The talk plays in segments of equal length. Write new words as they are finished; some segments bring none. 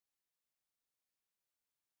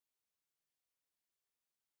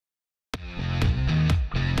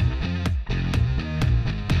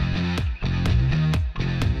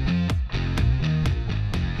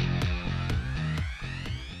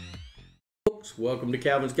folks. Welcome to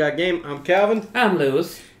Calvin's Got Game. I'm Calvin. I'm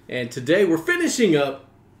Lewis. And today we're finishing up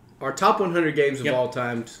our top 100 games of all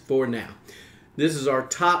time for now. This is our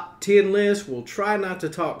top 10 list. We'll try not to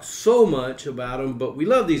talk so much about them, but we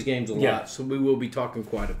love these games a lot, so we will be talking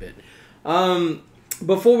quite a bit.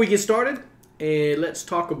 Before we get started, let's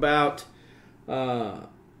talk about,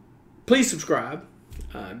 please subscribe.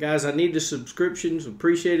 Guys, I need the subscriptions.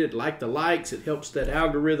 Appreciate it. Like the likes. It helps that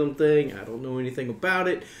algorithm thing. I don't know anything about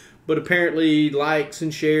it. But apparently likes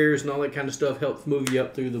and shares and all that kind of stuff helps move you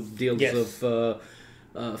up through the deals of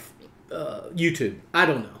YouTube. I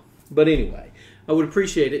don't know. But anyway, I would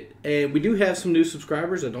appreciate it. And we do have some new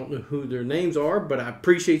subscribers. I don't know who their names are, but I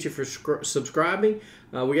appreciate you for subscribing.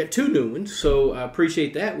 We got 2 new ones, so I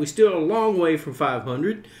appreciate that. We're still a long way from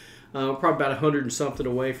 500. Probably about 100 and something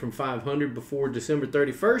away from 500 before December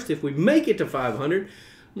 31st. If we make it to 500,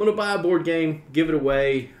 I'm going to buy a board game, give it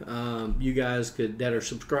away. You guys that are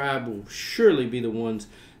subscribed will surely be the ones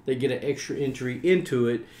that get an extra entry into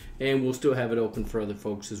it, and we'll still have it open for other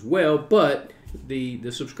folks as well, but the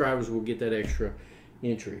subscribers will get that extra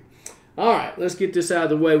entry. All right, let's get this out of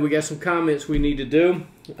the way. We got some comments we need to do.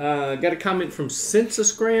 Got a comment from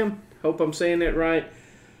Censusgram. Hope I'm saying that right.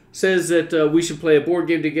 Says that we should play a board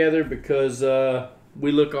game together because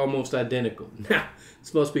we look almost identical. Now, it's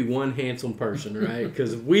supposed to be one handsome person, right?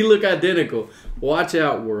 Because if we look identical, watch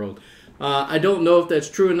out, world. I don't know if that's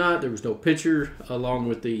true or not. There was no picture along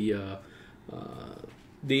with the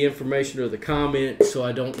information or the comment, so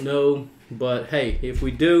I don't know. But hey, if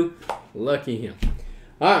we do, lucky him.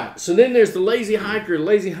 All right, so then there's the Lazy Hiker.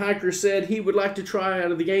 Lazy Hiker said he would like to try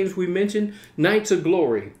out of the games we mentioned, Knights of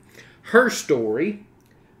Glory, Her Story,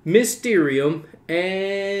 Mysterium,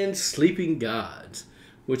 and Sleeping Gods,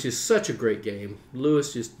 which is such a great game.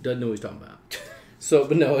 Lewis just doesn't know what he's talking about. So,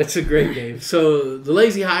 but no, it's a great game. So the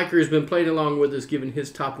Lazy Hiker has been playing along with us, giving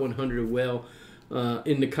his top 100 well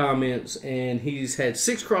in the comments, and he's had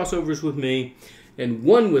 6 crossovers with me and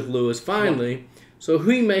 1 with Lewis finally. So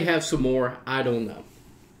he may have some more. I don't know.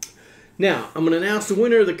 Now, I'm going to announce the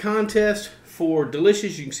winner of the contest for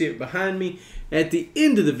Delicious. You can see it behind me at the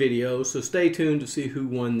end of the video, so stay tuned to see who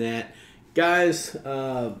won that. Guys,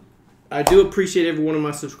 I do appreciate every one of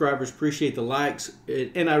my subscribers, appreciate the likes,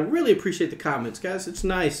 and I really appreciate the comments. Guys, it's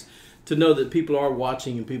nice to know that people are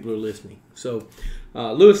watching and people are listening. So,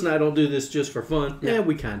 Lewis and I don't do this just for fun. No. Yeah,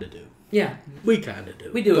 we kind of do. Yeah. We kind of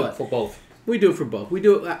do. We do it for both. We do it for both.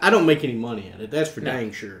 I don't make any money at it, that's for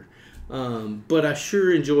dang sure. But I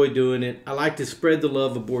sure enjoy doing it. I like to spread the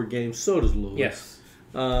love of board games. So does Lewis. Yes.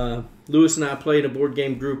 Lewis and I play in a board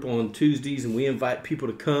game group on Tuesdays, and we invite people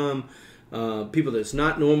to come. People that's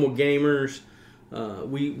not normal gamers.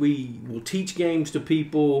 We will teach games to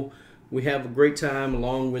people. We have a great time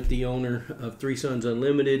along with the owner of 3 Sons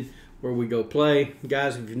Unlimited, where we go play.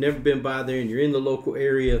 Guys, if you've never been by there and you're in the local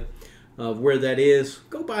area of where that is,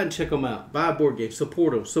 go by and check them out. Buy a board game.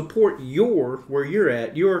 Support them. Support where you're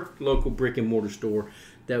at, your local brick and mortar store.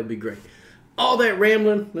 That would be great. All that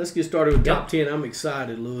rambling, let's get started with top 10. I'm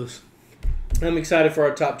excited, Lewis. I'm excited for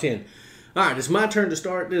our top 10. All right, it's my turn to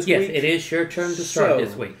start this week. Yes, it is your turn to start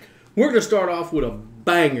this week. We're going to start off with a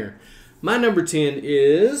banger. My number 10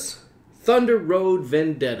 is Thunder Road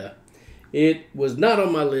Vendetta. It was not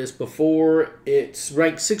on my list before. It's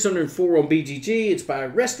ranked 604 on BGG. It's by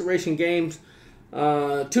Restoration Games.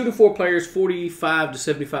 2 to 4 players, 45 to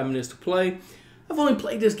 75 minutes to play. I've only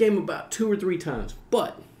played this game about 2 or 3 times,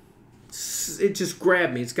 but it just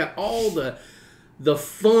grabbed me. It's got all the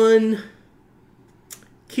fun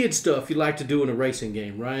kid stuff you like to do in a racing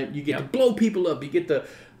game, right? You get to blow people up. You get to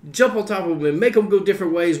jump on top of them and make them go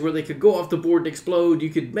different ways where they could go off the board and explode. You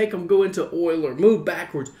could make them go into oil or move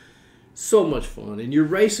backwards. So much fun. And you're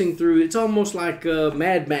racing through. It's almost like a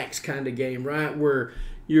Mad Max kind of game, right? Where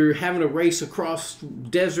you're having a race across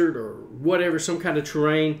desert or whatever, some kind of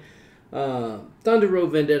terrain. Thunder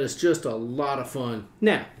Road Vendetta is just a lot of fun.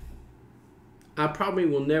 Now, I probably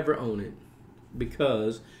will never own it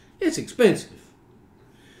because it's expensive.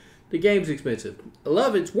 The game's expensive. I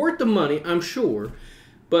love it. It's worth the money, I'm sure.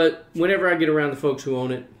 But whenever I get around the folks who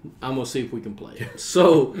own it, I'm going to see if we can play it.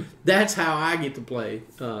 So that's how I get to play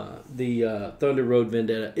the Thunder Road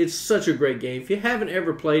Vendetta. It's such a great game. If you haven't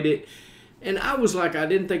ever played it, and I was like, I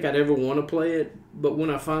didn't think I'd ever want to play it, but when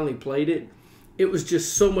I finally played it, it was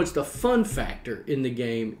just so much. The fun factor in the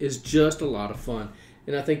game is just a lot of fun.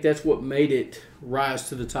 And I think that's what made it rise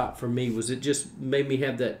to the top for me, was it just made me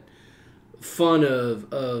have that fun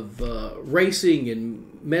of racing and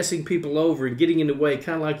messing people over and getting in the way,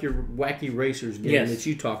 kind of like your Wacky Racers game that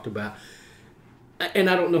you talked about. And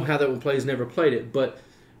I don't know how that one plays, never played it, but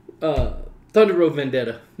Thunder Road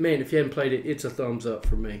Vendetta, man, if you haven't played it, it's a thumbs up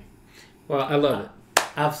for me. Well, I love it.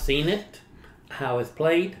 I've seen it, how it's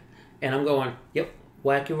played, and I'm going, yep,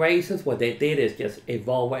 Wacky Races. What they did is just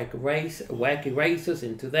evolve Wacky Races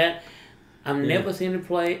into that. I've never seen it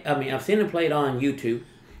play. I mean, I've seen it played on YouTube.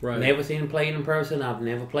 Right. Never seen it played in person. I've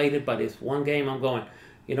never played it, but it's one game I'm going,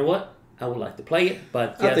 you know what? I would like to play it,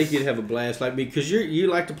 but I think you'd have a blast like me because you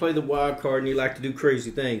like to play the wild card and you like to do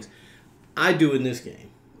crazy things. I do in this game.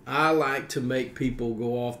 I like to make people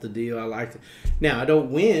go off the deal. Now I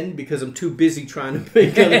don't win because I'm too busy trying to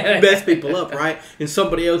make best people up, right? And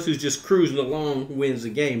somebody else who's just cruising along wins the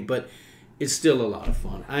game. But it's still a lot of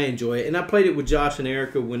fun. I enjoy it, and I played it with Josh and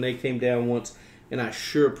Erica when they came down once, and I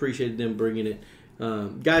sure appreciated them bringing it.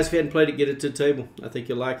 Guys, if you hadn't played it, get it to the table. I think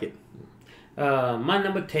you'll like it. My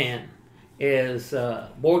number 10 is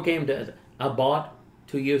a board game that I bought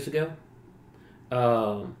 2 years ago.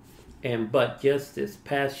 But just this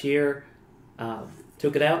past year,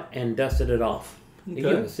 took it out and dusted it off. Okay. You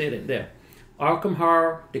can see it there. Arkham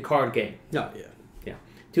Horror, the card game. Oh, yeah. Yeah.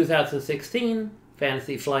 2016,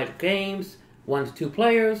 Fantasy Flight Games, 1 to 2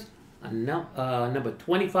 players. Number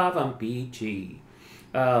 25 on BG.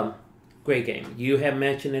 Great game. You have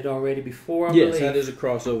mentioned it already before, I believe. That is a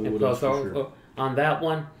crossover with us for sure. On that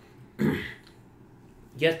one,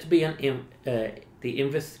 just to be the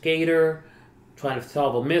investigator, trying to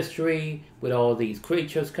solve a mystery with all these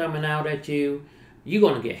creatures coming out at you, you're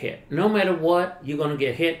going to get hit. No matter what, you're going to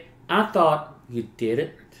get hit. I thought you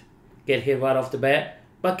didn't get hit right off the bat,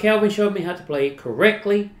 but Calvin showed me how to play it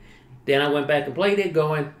correctly. Then I went back and played it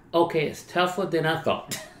going, okay, it's tougher than I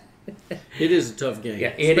thought. It is a tough game,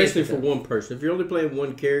 yeah, especially for one person. If you're only playing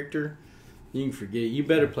one character, you can forget it. You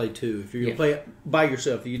better play 2. If you're going to play it by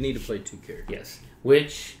yourself, you need to play 2 characters. Yes,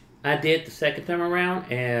 which I did the second time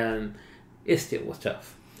around, and it still was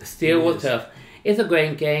tough. Tough. It's a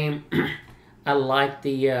great game. I like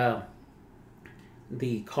the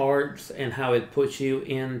cards and how it puts you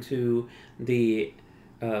into the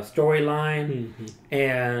storyline. Mm-hmm.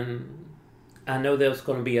 And I know there's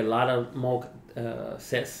going to be a lot of more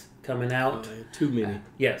sets coming out. Too many.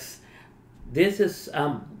 Yes. This is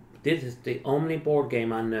the only board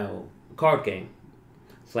game I know, card game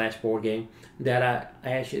 / board game, that I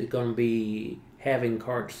actually going to be having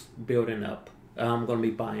cards building up. I'm going to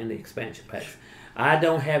be buying the expansion packs. I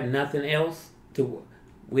don't have nothing else to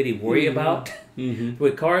really worry about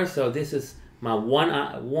with cards, so this is my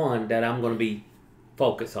one that I'm going to be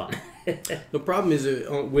focused on. The problem is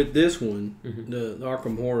with this one, the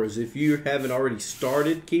Arkham Horror, is if you haven't already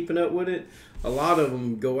started keeping up with it, a lot of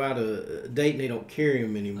them go out of date and they don't carry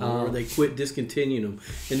them anymore. Or they quit discontinuing them.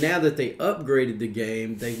 And now that they upgraded the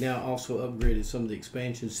game, they've now also upgraded some of the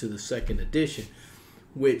expansions to the 2nd edition,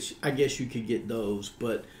 which I guess you could get those.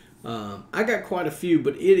 But I got quite a few,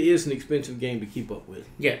 but it is an expensive game to keep up with.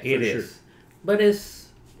 Yeah, it is. Sure. But it's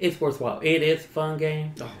worthwhile. It is a fun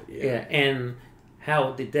game. Oh, yeah. And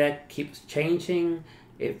how the deck keeps changing.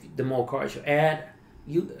 If the more cards you add,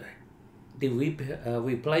 the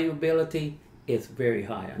replayability is very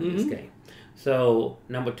high on this game. So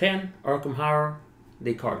number 10, Arkham Horror,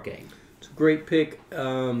 the card game. It's a great pick.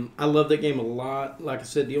 I love that game a lot. Like I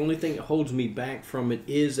said, the only thing that holds me back from it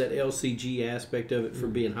is that LCG aspect of it for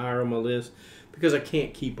being higher on my list, because I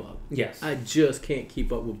can't keep up. Yes. I just can't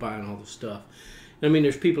keep up with buying all the stuff. I mean,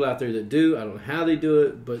 there's people out there that do. I don't know how they do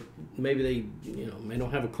it, but maybe they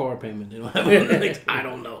don't have a car payment. They don't have other things. I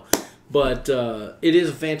don't know. But it is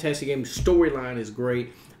a fantastic game. The storyline is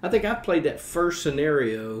great. I think I've played that first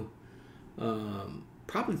scenario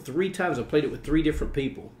probably 3 times. I played it with 3 different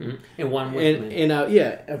people. Mm-hmm. And one with me. And I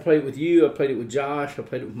played it with you. I played it with Josh. I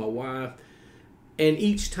played it with my wife. And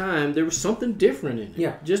each time there was something different in it.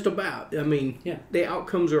 Yeah. Just about. I mean, the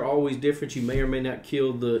outcomes are always different. You may or may not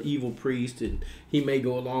kill the evil priest, and he may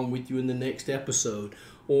go along with you in the next episode.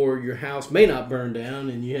 Or your house may not burn down,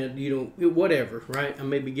 and whatever, right? I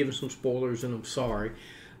may be giving some spoilers, and I'm sorry.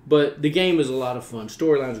 But the game is a lot of fun.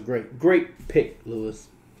 Storyline's great. Great pick, Lewis.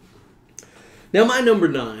 Now, my number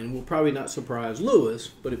 9 will probably not surprise Lewis,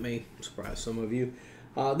 but it may surprise some of you.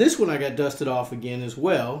 This one I got dusted off again as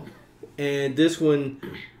well. And this one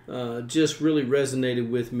just really resonated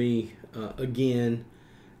with me again,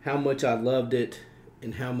 how much I loved it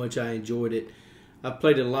and how much I enjoyed it. I've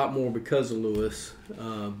played it a lot more because of Lewis,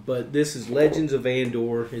 but this is Legends of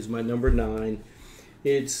Andor is my number 9.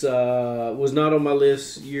 It's was not on my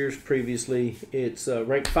list years previously. It's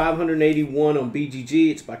ranked 581 on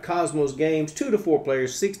BGG. It's by Cosmos Games, 2 to 4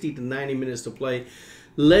 players, 60 to 90 minutes to play.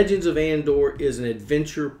 Legends of Andor is an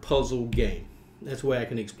adventure puzzle game. That's the way I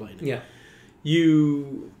can explain it. Yeah.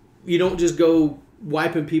 You you don't just go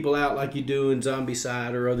wiping people out like you do in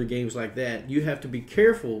Zombicide or other games like that. You have to be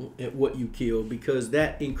careful at what you kill because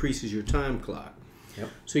that increases your time clock. Yep.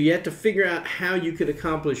 So you have to figure out how you can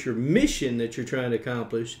accomplish your mission that you're trying to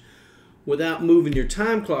accomplish without moving your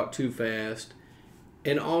time clock too fast,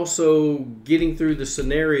 and also getting through the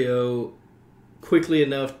scenario quickly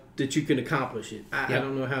enough that you can accomplish it. I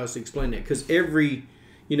don't know how else to explain that, because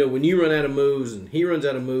when you run out of moves and he runs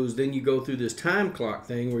out of moves, then you go through this time clock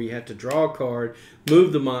thing where you have to draw a card,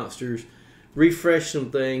 move the monsters, refresh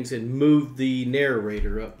some things, and move the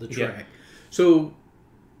narrator up the track. Yep. So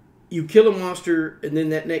you kill a monster, and then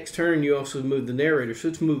that next turn you also move the narrator. So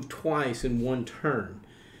it's moved twice in one turn.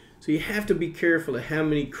 So you have to be careful of how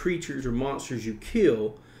many creatures or monsters you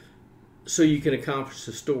kill so you can accomplish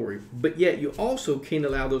the story. But yet you also can't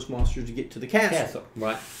allow those monsters to get to the castle.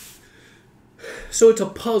 Right. So it's a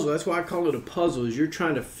puzzle. That's why I call it a puzzle, is you're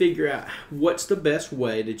trying to figure out what's the best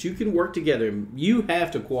way that you can work together. You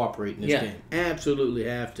have to cooperate in this game. Absolutely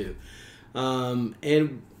have to.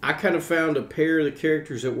 And I kind of found a pair of the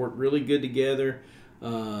characters that work really good together.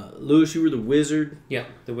 Lewis, you were the wizard. Yeah,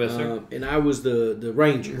 the wizard. And I was the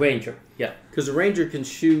ranger. Ranger, yeah. Because the ranger can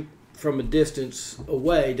shoot from a distance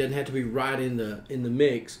away. Doesn't have to be right in the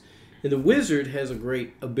mix. And the wizard has a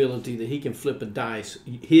great ability that he can flip a dice,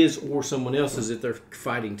 his or someone else's, if they're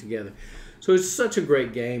fighting together. So it's such a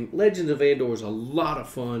great game. Legends of Andor is a lot of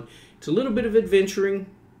fun. It's a little bit of adventuring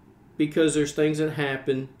because there's things that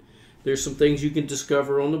happen. There's some things you can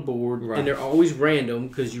discover on the board. Right. And they're always random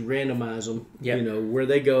because you randomize them, where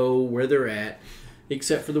they go, where they're at,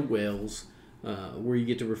 except for the wells, where you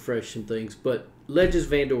get to refresh some things. But Legends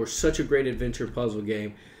of Andor is such a great adventure puzzle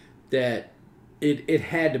game that it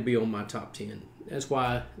had to be on my top 10. That's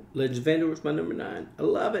why Legends of Andor is my number 9. I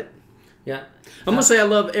love it. Yeah. I'm going to say I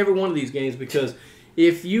love every one of these games because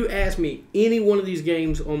if you ask me any one of these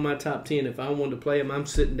games on my top 10, if I wanted to play them, I'm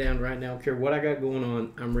sitting down right now. I don't care what I got going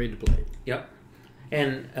on. I'm ready to play it. Yep.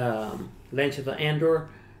 And Legends of Andor,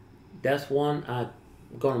 that's one I'm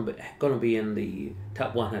gonna be in the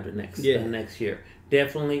top 100 next year.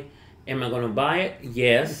 Definitely. Am I going to buy it?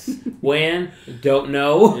 Yes. When? Don't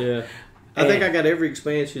know. Yeah. I think I got every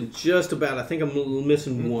expansion just about. I think I'm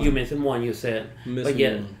missing one. You're missing one, you said.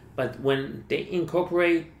 One. But when they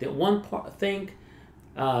incorporate the one thing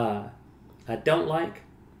I don't like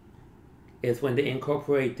is when they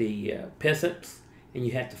incorporate the peasants and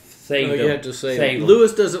you have to save them. You have to save them.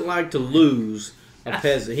 Lewis doesn't like to lose a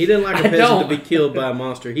peasant. He doesn't like a peasant to be killed by a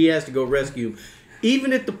monster. He has to go rescue him,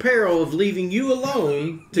 even at the peril of leaving you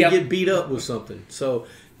alone to get beat up with something. So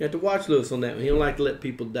you have to watch Lewis on that one. He don't like to let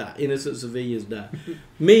people die. Innocent civilians die.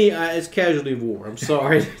 Me, it's casualty of war. I'm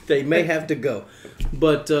sorry. They may have to go.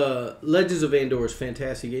 But Legends of Andor is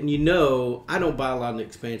fantastic. And I don't buy a lot of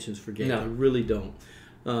expansions for games. No. I really don't.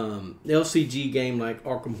 LCG game like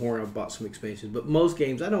Arkham Horror, I've bought some expansions. But most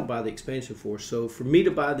games I don't buy the expansion for. So for me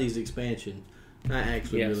to buy these expansions, I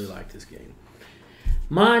actually really like this game.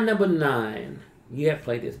 My number 9. You have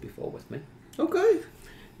played this before with me. Okay.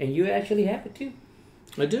 And you actually have it too.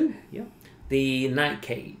 I do. Yeah. The Night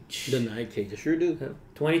Cage. The Night Cage, I sure do.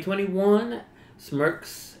 2021,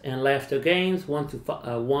 Smirks and Laughter Games, 1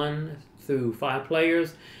 through 5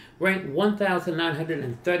 players. Ranked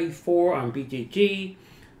 1,934 on BGG.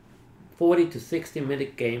 40 to 60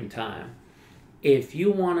 minute game time. If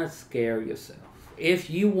you want to scare yourself, if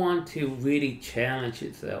you want to really challenge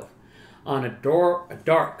yourself on a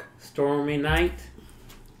dark, stormy night,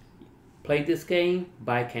 play this game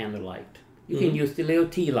by candlelight. You can use the little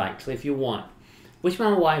tea lights if you want, which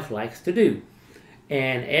my wife likes to do.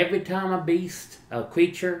 And every time a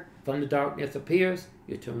creature from the darkness appears,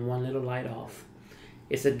 you turn one little light off.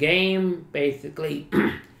 It's a game, basically,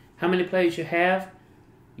 how many players you have,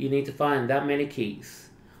 you need to find that many keys.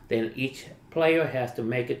 Then each player has to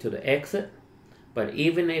make it to the exit. But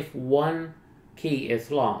even if one key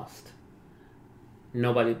is lost,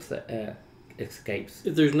 nobody escapes.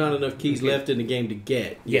 If there's not enough keys left in the game to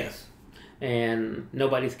get. Yes. And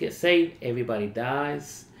nobody gets saved. Everybody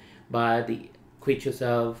dies by the creatures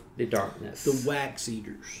of the darkness. The wax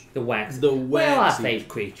eaters. Well, I say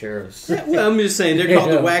creatures. Yeah, well, I'm just saying they're called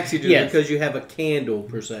the wax eaters because you have a candle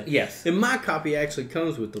per se. Yes. And my copy actually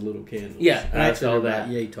comes with the little candles. Yeah, I saw that.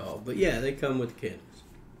 Yay tall, but yeah, they come with the candles.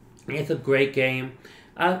 It's a great game.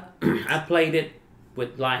 I played it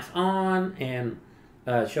with lights on and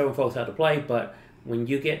showing folks how to play. But when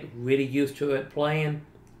you get really used to it playing,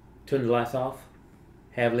 turn the lights off.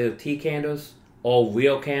 Have little tea candles or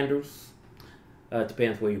real candles.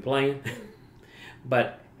 Depends where you're playing.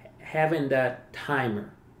 But having that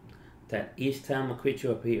timer that each time a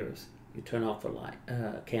creature appears, you turn off the light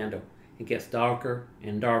candle. it gets darker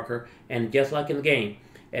and darker. And just like in the game,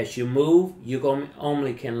 as you move, you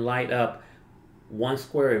only can light up one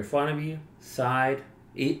square in front of you, side,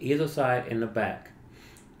 either side, and the back.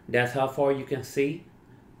 That's how far you can see.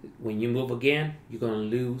 When you move again, you're going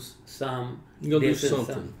to lose some. You're going to lose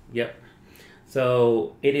something. Yep.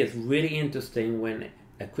 So it is really interesting when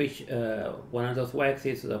a creature, one of those wax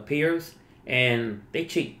eaters appears, and they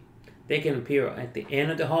cheat. They can appear at the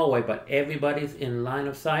end of the hallway, but everybody's in line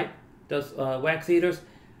of sight. Those wax eaters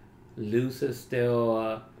loses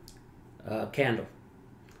their candle,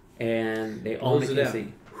 and they only can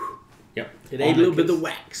see. Yep. It ate a little bit of the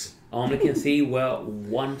wax. Only can see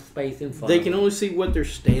one space in front. They can only see what they're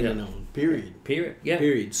standing on. Period. Period. Yeah.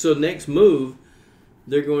 Period. So next move,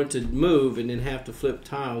 they're going to move and then have to flip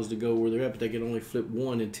tiles to go where they're at, but they can only flip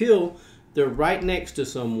one until they're right next to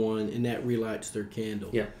someone, and that relights their candle.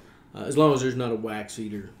 Yeah. As long as there's not a wax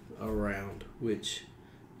eater around, which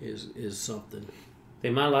is something.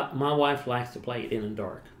 My wife likes to play it in the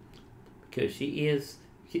dark because she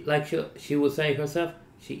will say herself,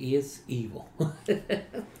 she is evil.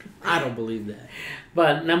 I don't believe that.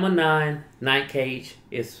 But number 9, Night Cage,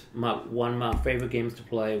 is one of my favorite games to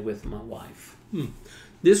play with my wife.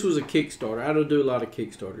 This was a Kickstarter. I don't do a lot of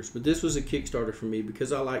Kickstarters, but this was a Kickstarter for me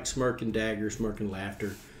because I like Smirk and Dagger, Smirk and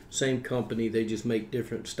Laughter. Same company, they just make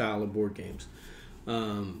different style of board games.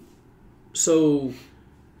 So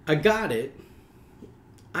I got it.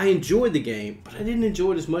 I enjoyed the game, but I didn't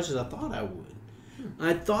enjoy it as much as I thought I would.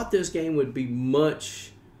 I thought this game would be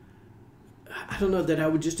much... I don't know, that I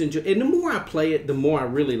would just enjoy... And the more I play it, the more I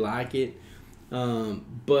really like it.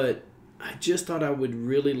 But I just thought I would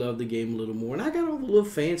really love the game a little more. And I got all the little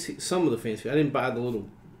fancy... Some of the fancy... I didn't buy the little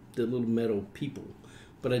metal people.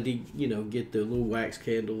 But I did, get the little wax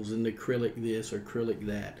candles and the acrylic this or acrylic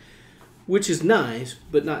that. Which is nice,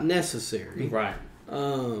 but not necessary. Right.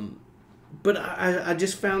 But I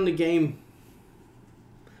just found the game...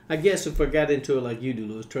 I guess if I got into it like you do,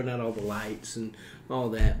 Louis, turn out all the lights and all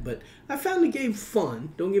that. But I found the game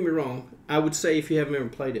fun. Don't get me wrong. I would say if you haven't ever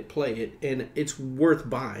played it, play it. And it's worth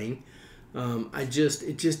buying. It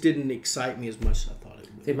just didn't excite me as much as I thought it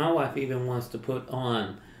would. See, my wife even wants to put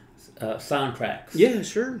on soundtracks. Yeah,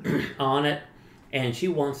 sure. On it. And she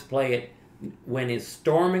wants to play it when it's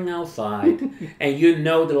storming outside and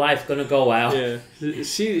the light's going to go out. Yeah.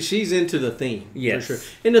 She's into the theme. Yes. For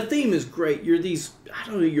sure. And the theme is great.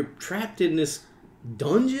 You're trapped in this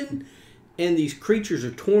dungeon and these creatures are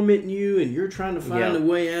tormenting you and you're trying to find a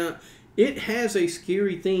way out. It has a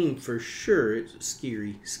scary theme for sure. It's a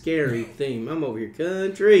scary theme. I'm over here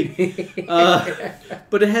country.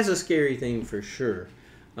 But it has a scary theme for sure.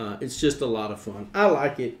 It's just a lot of fun. I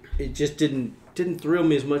like it. It just didn't thrill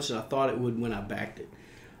me as much as I thought it would when I backed it.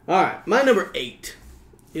 All right, my number 8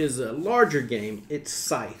 is a larger game. It's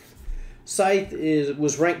Scythe. Scythe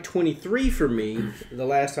was ranked 23 for me the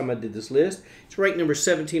last time I did this list. It's ranked number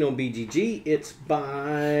 17 on BGG. It's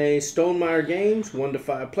by Stonemaier Games, 1 to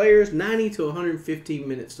 5 players, 90 to 115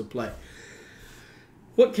 minutes to play.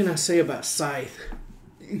 What can I say about Scythe?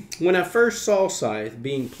 When I first saw Scythe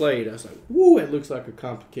being played, I was like, whoa, it looks like a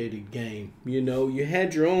complicated game. You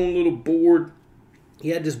had your own little board.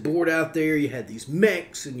 You had this board out there. You had these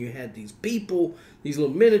mechs, and you had these people, these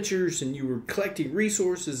little miniatures, and you were collecting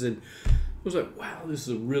resources. And I was like, wow, this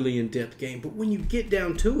is a really in-depth game. But when you get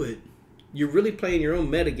down to it, you're really playing your own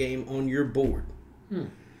metagame on your board.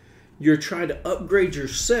 You're trying to upgrade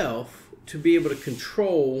yourself to be able to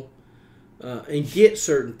control and get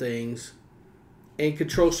certain things and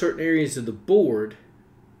control certain areas of the board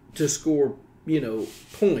to score,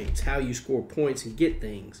 points, how you score points and get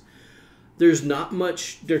things. There's not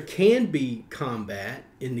much, there can be combat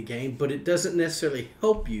in the game, but it doesn't necessarily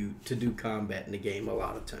help you to do combat in the game a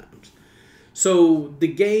lot of times. So the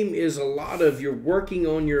game is a lot of you're working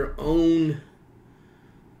on your own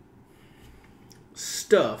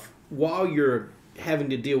stuff while you're having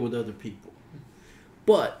to deal with other people.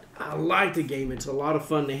 But I like the game. It's a lot of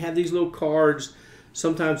fun. They have these little cards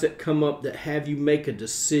sometimes that come up that have you make a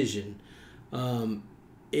decision.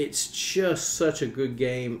 It's just such a good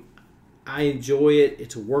game. I enjoy it.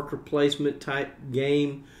 It's a worker placement type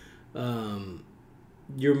game.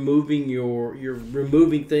 You're removing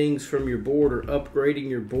things from your board or upgrading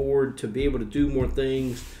your board to be able to do more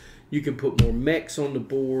things. You can put more mechs on the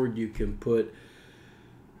board. You can put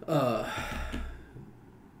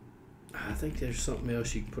I think there's something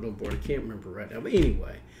else you can put on board. I can't remember right now. But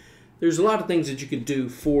anyway, there's a lot of things that you can do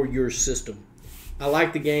for your system. I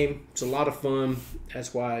like the game. It's a lot of fun.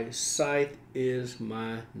 That's why Scythe is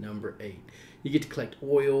my number 8. You get to collect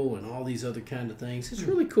oil and all these other kind of things. It's a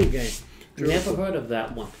really cool game. Never heard of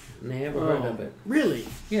that one. Never heard of it. Really?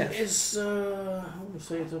 Yeah. It's, I want to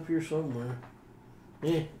say it's up here somewhere.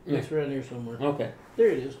 Yeah, it's right here somewhere. Okay. There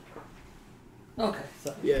it is. Okay.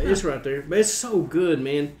 So. Yeah, it's right there. But it's so good,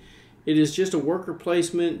 man. It is just a worker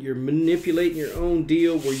placement. You're manipulating your own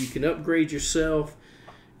deal where you can upgrade yourself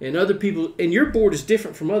and other people. And your board is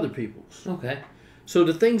different from other people's. Okay. So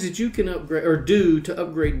the things that you can upgrade or do to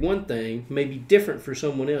upgrade one thing may be different for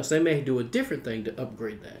someone else. They may do a different thing to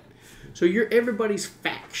upgrade that. So everybody's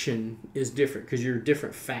faction is different because you're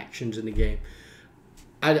different factions in the game.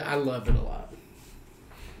 I love it a lot.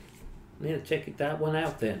 Need to check that one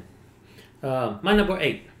out then. My number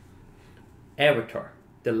 8, Avatar: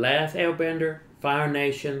 The Last Airbender, Fire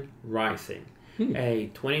Nation Rising, a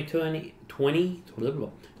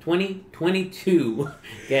 2022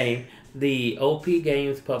 game. The OP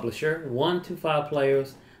Games publisher, 1 to 5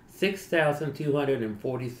 players,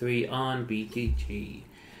 6,243 on BGG.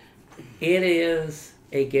 It is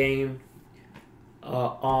a game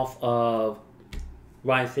off of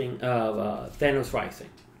Thanos Rising.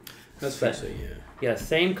 That's what I say, yeah. Yeah,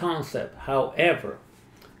 same concept. However,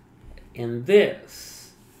 in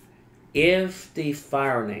this, if the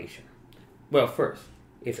Fire Nation, well, first,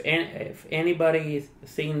 if anybody's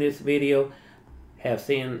seen this video, have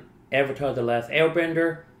seen Avatar: The Last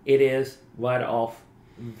Airbender, it is right off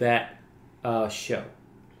that show.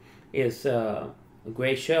 It's a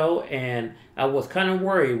great show, and I was kind of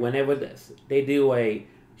worried whenever they do a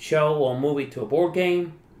show or movie to a board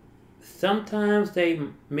game. Sometimes they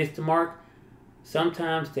miss the mark.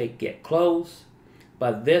 Sometimes they get close.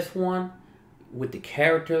 But this one, with the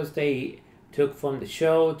characters they took from the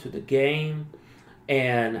show to the game,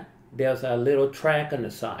 and there's a little track on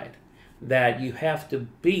the side that you have to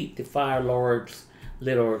beat the Fire Lord's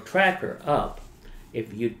little tracker up.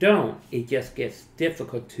 If you don't, it just gets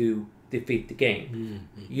difficult to defeat the game.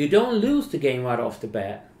 Mm-hmm. You don't lose the game right off the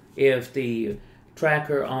bat if the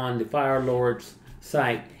tracker on the Fire Lord's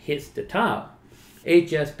site hits the top. It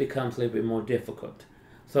just becomes a little bit more difficult.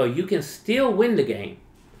 So you can still win the game,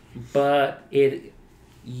 but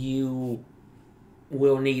you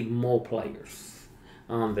will need more players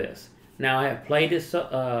on this. Now, I have played this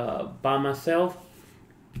by myself,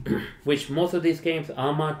 which most of these games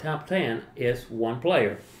on my top 10 is one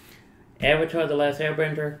player. Avatar: The Last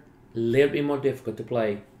Airbender, a little bit more difficult to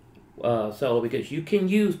play solo because you can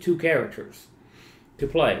use 2 characters to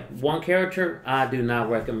play. One character, I do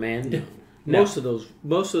not recommend. No. Most of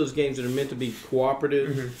those games that are meant to be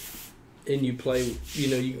cooperative, and you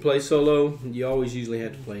can play solo. You always usually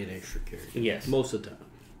have to play an extra character. Yes, most of the time.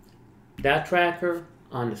 That tracker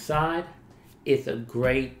on the side is a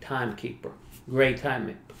great timekeeper.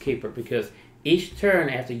 Because each turn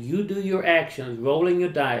after you do your actions, rolling your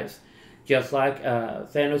dice, just like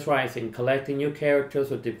Thanos Rising, collecting your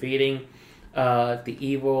characters or defeating the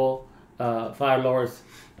evil Fire Lord's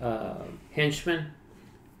henchmen,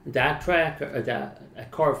 that tracker,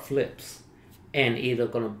 that card flips, and either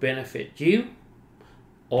going to benefit you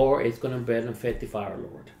or it's going to benefit the Fire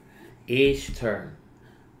Lord each turn.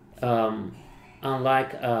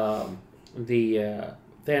 Unlike the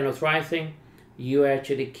Thanos Rising, you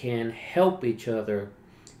actually can help each other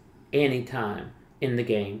anytime in the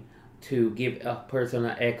game to give a person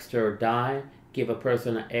an extra die, give a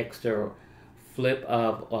person an extra flip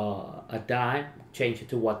of a die, change it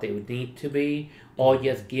to what they would need to be, or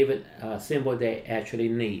just give it a symbol they actually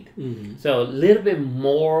need. Mm-hmm. So a little bit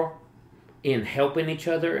more in helping each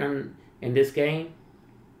other in this game,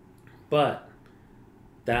 but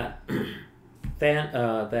that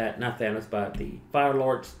not Thanos, but the Fire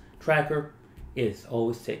Lord's tracker is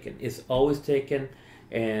always taken. It's always taken,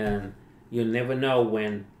 and you never know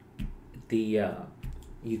when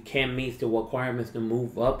you can't meet the requirements to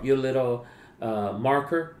move up your little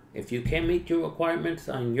marker. If you can't meet your requirements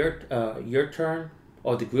on your turn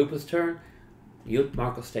or the group's turn, your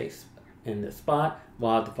marker stays in the spot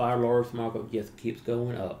while the Fire Lord's marker just keeps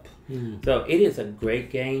going up. Mm. So it is a great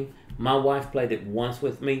game. My wife played it once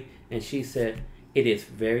with me, and she said it is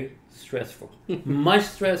very stressful. Much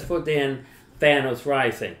stressful than Thanos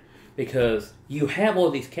Rising, because you have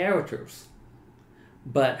all these characters,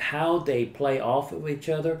 but how they play off of each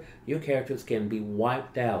other, your characters can be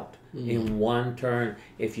wiped out in one turn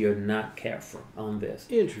if you're not careful on this.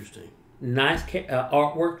 Interesting. Nice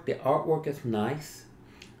artwork. The artwork is nice.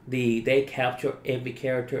 They capture every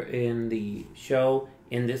character in the show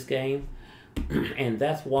in this game, and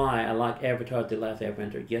that's why I like Avatar: The Last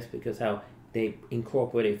Airbender, just because how they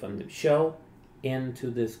incorporated from the show into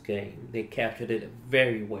this game. They captured it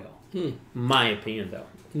very well. My opinion, though.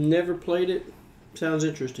 Never played it. Sounds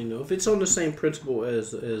interesting though. If it's on the same principle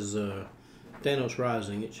as Thanos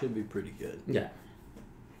Rising. It should be pretty good. Yeah.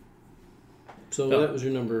 So that was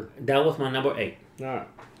your number. That was my number 8. All right.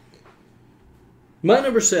 My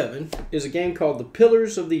number 7 is a game called The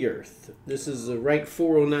Pillars of the Earth. This is a rank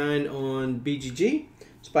 409 on BGG.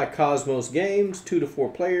 It's by Cosmos Games, 2 to 4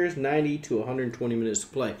 players, 90 to 120 minutes to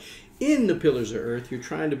play. In The Pillars of Earth, you're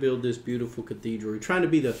trying to build this beautiful cathedral. You're trying to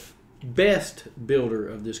be the best builder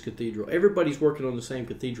of this cathedral. Everybody's working on the same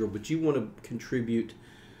cathedral, but you want to contribute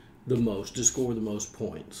the most to score the most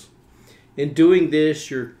points. In doing this,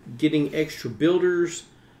 you're getting extra builders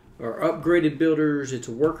or upgraded builders. It's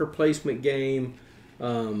a worker placement game.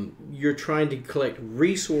 You're trying to collect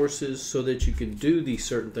resources so that you can do these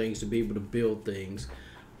certain things to be able to build things.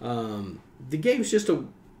 The game's just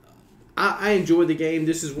I enjoy the game.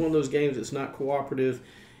 This is one of those games that's not cooperative.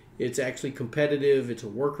 It's actually competitive. It's a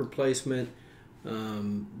worker placement.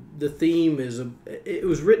 The theme is it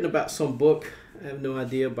was written about some book. I have no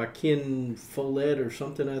idea, by Ken Follett or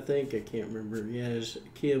something, I think. I can't remember. Yeah, it's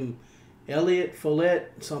Kim Elliott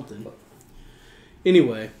Follett, something.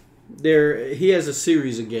 Anyway, he has a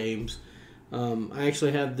series of games. I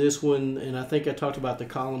actually have this one, and I think I talked about the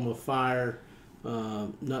Column of Fire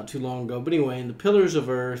not too long ago. But anyway, in the Pillars of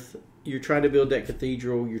Earth, you're trying to build that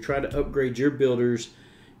cathedral. You're trying to upgrade your builders.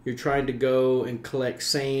 You're trying to go and collect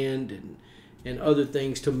sand and other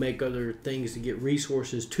things to make other things to get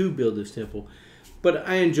resources to build this temple. But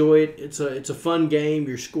I enjoy it. It's a fun game.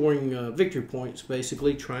 You're scoring victory points,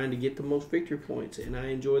 basically, trying to get the most victory points. And I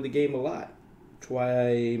enjoy the game a lot. That's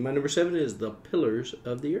why my number 7 is The Pillars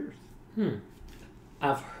of the Earth.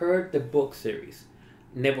 I've heard the book series.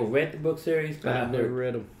 Never read the book series. But I've never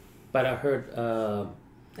read them. But I heard,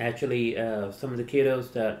 actually, some of the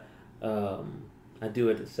kiddos that I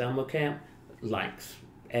do at the summer camp likes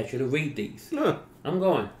actually read these. Huh. I'm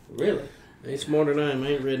going, really? They smarter than I am. I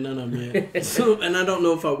ain't read none of them yet. And I don't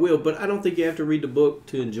know if I will, but I don't think you have to read the book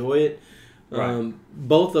to enjoy it. Right.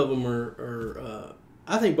 Both of them are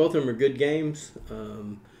I think both of them are good games.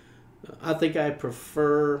 I think I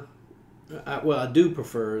prefer, I do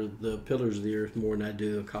prefer the Pillars of the Earth more than I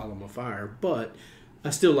do the Column of Fire, but I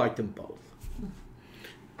still like them both.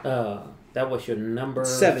 That was your number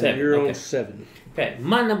 7. You're okay. on 7. Okay,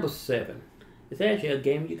 my number 7 is actually a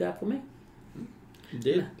game you got for me. You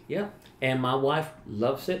did? Yeah. And my wife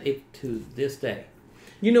loves it to this day.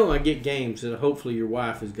 You know I get games that hopefully your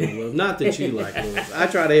wife is going to love. Not that you like those. I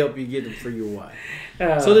try to help you get them for your wife.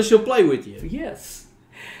 So that she'll play with you. Yes.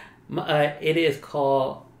 It is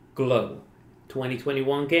called Glow.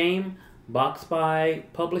 2021 game. Box by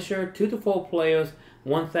publisher. 2 to 4 players.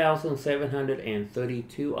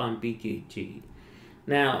 1,732 on BGG.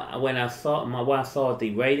 Now, when my wife saw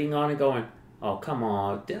the rating on it going, oh, come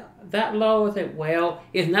on, that low? I said, well,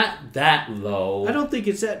 it's not that low. I don't think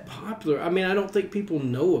it's that popular. I mean, I don't think people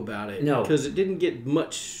know about it. No. Because it didn't get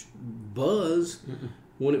much buzz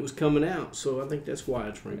when it was coming out. So I think that's why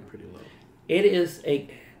it's ranked pretty low. It is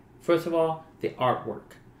first of all, the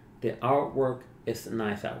artwork. The artwork is a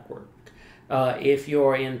nice artwork. If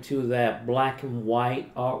you're into that black and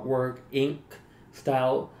white artwork, ink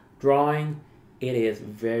style drawing, it is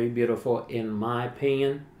very beautiful in my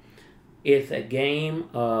opinion. It's a game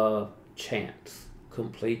of chance,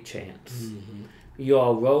 complete chance. Mm-hmm.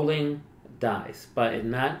 You're rolling dice, but it's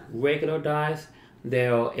not regular dice.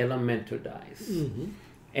 They're elemental dice. Mm-hmm.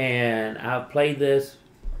 And I've played this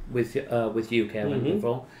with you, Kevin,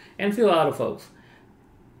 before, and a few other folks.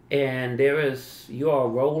 And you are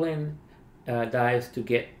rolling dice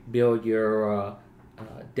to build your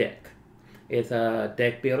deck. It's a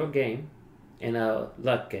deck builder game and a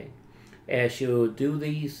luck game. As you do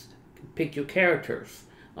these, pick your characters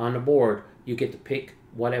on the board, you get to pick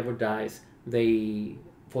whatever dice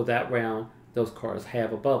for that round those cards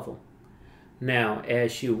have above them. Now,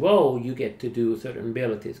 as you roll, you get to do certain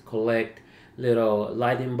abilities. Collect little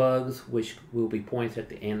lightning bugs, which will be points at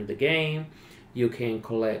the end of the game. You can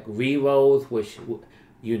collect re-rolls, which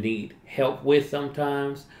you need help with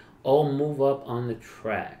sometimes, or move up on the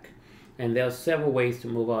track. And there are several ways to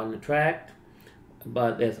move on the track,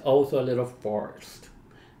 but there's also a little forest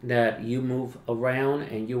that you move around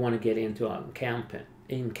and you want to get into an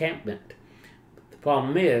encampment. The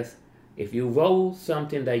problem is, if you roll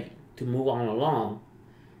something to move on along,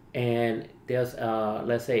 and there's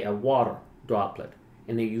let's say a water droplet,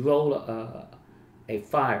 and then you roll a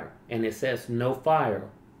fire, and it says no fire,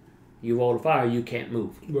 you roll the fire, you can't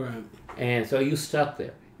move. Right. And so you stuck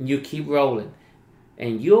there, and you keep rolling,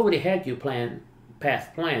 and you already had your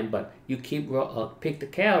past plan, but you keep pick the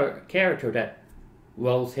character that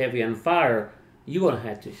rolls heavy on fire. You're gonna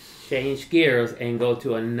have to change gears and go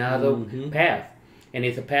to another path, and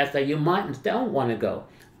it's a path that you don't want to go,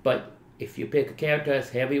 but if you pick a character that's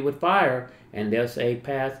heavy with fire and there's a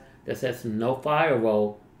path that says no fire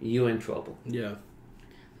roll, you're in trouble. Yeah.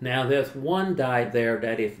 Now there's one die there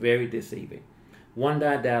that is very deceiving. One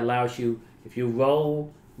die that allows you, if you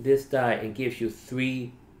roll this die, it gives you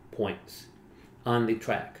 3 points on the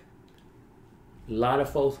track. A lot of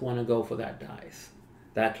folks want to go for that dice,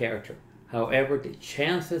 that character. However, the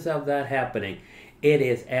chances of that happening, it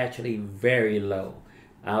is actually very low.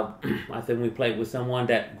 I think we played with someone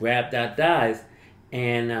that grabbed that dice,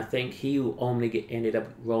 and I think he only ended up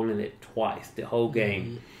rolling it twice the whole game.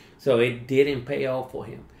 Mm-hmm. So it didn't pay off for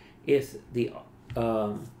him. It's the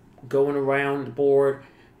going around the board.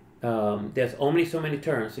 There's only so many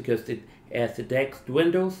turns because as the deck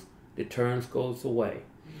dwindles, the turns goes away.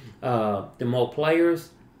 The more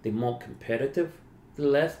players, the more competitive. The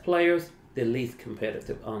less players, the least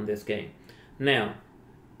competitive on this game. Now,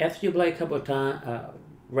 after you play a couple of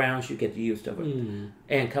rounds, you get used to it. Mm-hmm.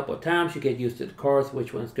 And a couple of times, you get used to the cards,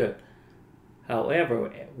 which one's good.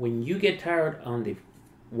 However, when you get tired on the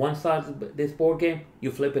one side of this board game, you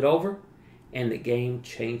flip it over, and the game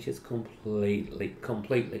changes completely.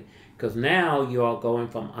 Because now you are going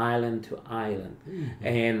from island to island. Mm-hmm.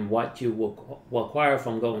 And what you will acquire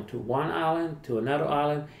from going to one island to another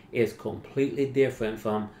island is completely different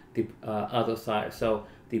from the other side. So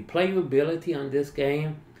the playability on this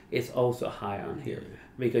game is also high on here.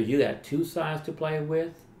 Because you got 2 sides to play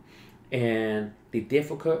with. And the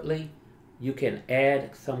difficulty, you can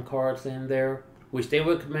add some cards in there, which they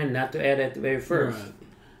recommend not to add at the very first. Right.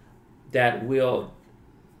 That will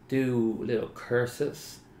do little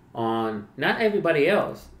curses on not everybody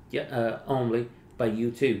else only, but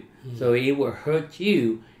you too. Mm-hmm. So it will hurt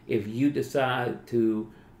you if you decide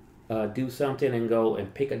to do something and go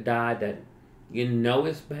and pick a die that you know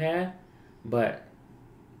is bad, but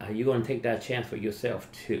you're going to take that chance for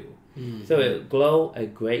yourself too. Mm-hmm. So Glow, a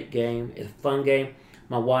great game. It's a fun game.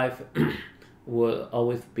 My wife will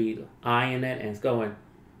always be eyeing it and going,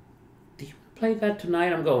 "Do you play that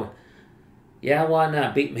tonight?" I'm going, "Yeah, why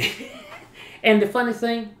not? Beat me." And the funny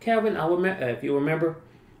thing, Calvin, I remember, if you remember,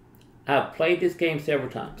 I played this game several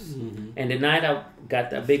times. Mm-hmm. And the night I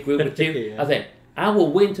got that big group with you, yeah. I said, I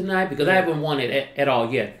will win tonight because I haven't won it at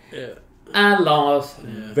all yet. Yeah. I lost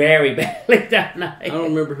very badly that night. I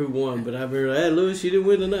don't remember who won, but I remember, hey, Louis, you didn't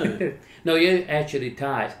win tonight. No, you actually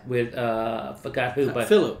tied with, I forgot who. But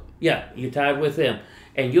Philip. Yeah, you tied with him.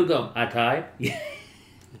 And you go, I tied.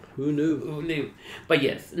 Who knew? Who knew? But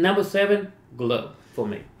yes, number 7, Glow for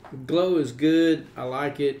me. Glow is good. I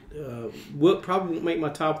like it. Probably won't make my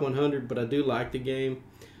top 100, but I do like the game.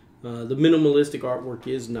 The minimalistic artwork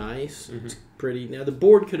is nice. Mm-hmm. It's pretty. Now, the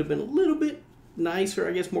board could have been a little bit nicer,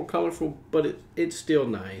 I guess more colorful, but it's still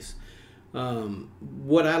nice.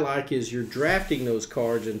 What I like is you're drafting those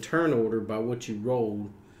cards in turn order by what you rolled.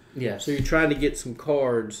 Yes. So you're trying to get some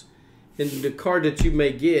cards, and the card that you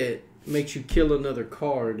may get makes you kill another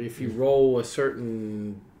card if you roll a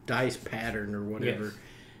certain dice pattern or whatever. Yes.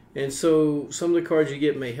 And so some of the cards you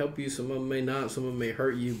get may help you, some of them may not, some of them may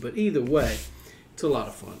hurt you. But either way, it's a lot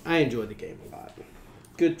of fun. I enjoy the game a lot.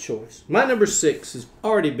 Good choice. My number 6 has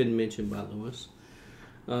already been mentioned by Louis.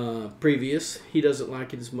 Previous. He doesn't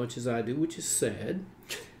like it as much as I do, which is sad.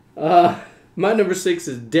 My number 6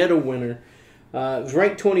 is Dead of Winter. It was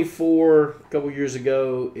ranked 24 a couple years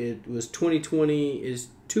ago. It was 2020, is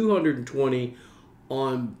 220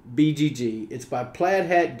 on BGG. It's by Plaid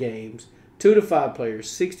Hat Games. 2 to 5 players,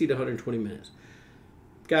 60 to 120 minutes.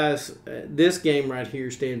 Guys, this game right here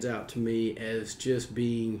stands out to me as just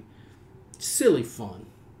being silly fun.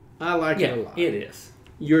 I like it a lot. It is.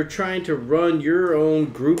 You're trying to run your own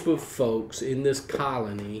group of folks in this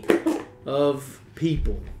colony of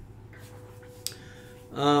people.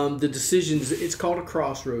 The decisions, it's called a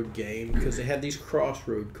crossroad game because they have these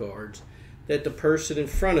crossroad cards that the person in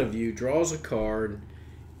front of you draws a card.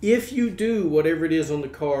 If you do whatever it is on the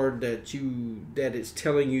card that it's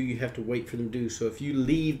telling you have to wait for them to do. So if you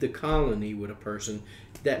leave the colony with a person,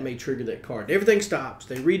 that may trigger that card. Everything stops.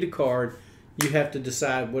 They read the card. You have to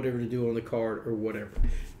decide whatever to do on the card or whatever.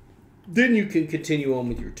 Then you can continue on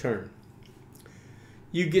with your turn.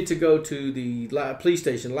 You get to go to the police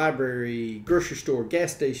station, library, grocery store,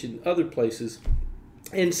 gas station, other places.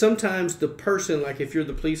 And sometimes the person, like if you're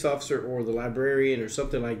the police officer or the librarian or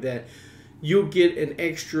something like that, you'll get an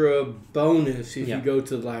extra bonus if you go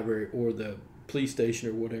to the library or the police station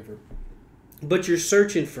or whatever. But you're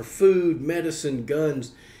searching for food, medicine,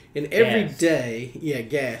 guns, and every day,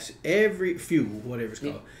 gas, every fuel, whatever it's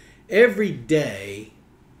called. Every day,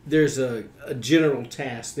 there's a general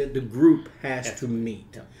task that the group has to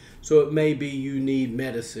meet. So it may be you need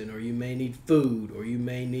medicine, or you may need food, or you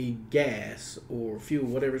may need gas or fuel,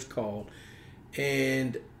 whatever it's called.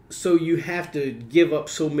 And so you have to give up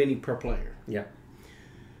so many per player. Yeah.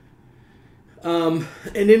 And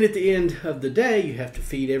then at the end of the day, you have to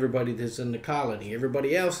feed everybody that's in the colony.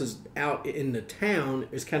 Everybody else is out in the town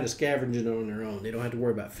is kind of scavenging on their own. They don't have to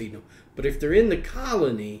worry about feeding them. But if they're in the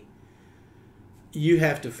colony, you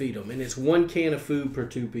have to feed them. And it's 1 can of food per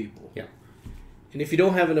 2 people. Yeah. And if you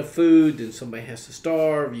don't have enough food, then somebody has to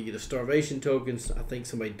starve. You get a starvation token. I think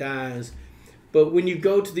somebody dies. But when you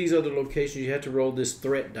go to these other locations, you have to roll this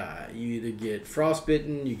threat die. You either get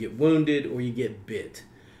frostbitten, you get wounded, or you get bit.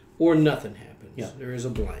 Or nothing happens. Yeah. There is a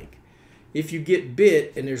blank. If you get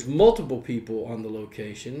bit and there's multiple people on the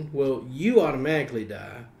location, well, you automatically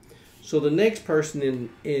die. So the next person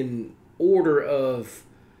in order of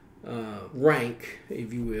rank,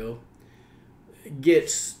 if you will,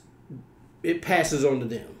 it passes on to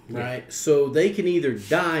them, right? Yeah. So they can either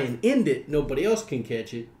die and end it, nobody else can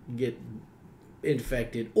catch it, get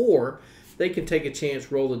infected, or they can take a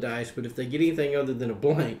chance, roll the dice, but if they get anything other than a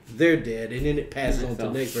blank, they're dead, and then it passes on to the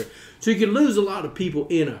next person. So you can lose a lot of people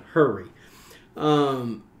in a hurry.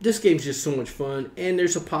 This game's just so much fun, and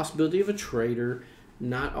there's a possibility of a traitor.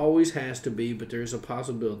 Not always has to be, but there's a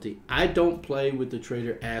possibility. I don't play with the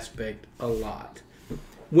traitor aspect a lot.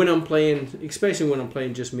 When I'm playing, especially when I'm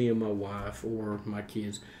playing just me and my wife or my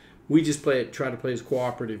kids, we just try to play as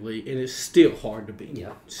cooperatively, and it's still hard to beat.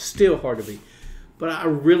 Yeah. Still hard to beat. But I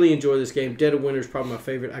really enjoy this game. Dead of Winter is probably my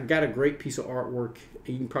favorite. I got a great piece of artwork.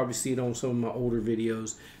 You can probably see it on some of my older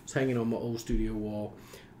videos. It's hanging on my old studio wall.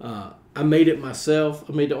 I made it myself.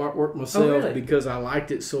 I made the artwork myself because I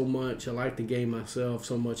liked it so much. I liked the game myself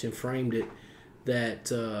so much and framed it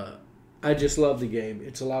that I just love the game.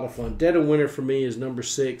 It's a lot of fun. Dead of Winter for me is number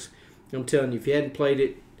 6. I'm telling you, if you hadn't played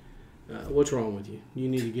it, what's wrong with you? You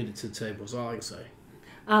need to get it to the table. That's all I can say.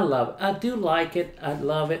 I love it. I do like it. I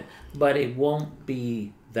love it, but it won't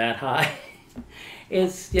be that high.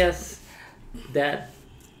 It's just that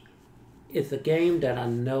it's a game that I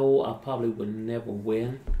know I probably would never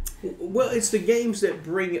win. Well, it's the games that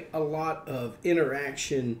bring a lot of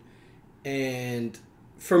interaction, and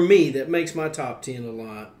for me, that makes my top 10 a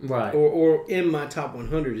lot. Right. Or in my top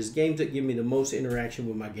 100 is games that give me the most interaction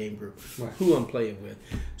with my game group, right, who I'm playing with.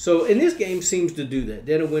 So, and this game seems to do that.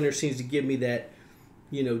 Dead of Winter seems to give me that,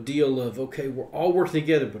 deal of, okay, we're all working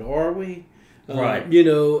together, but are we? Right.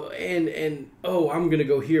 And I'm going to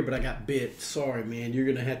go here, but I got bit. Sorry, man. You're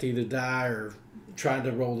going to have to either die or try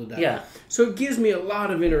to roll the dice. Yeah. So it gives me a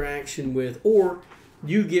lot of interaction with, or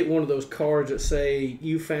you get one of those cards that say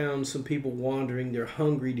you found some people wandering, they're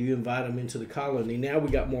hungry, do you invite them into the colony? Now we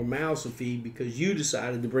got more mouths to feed because you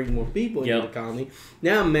decided to bring more people into the colony.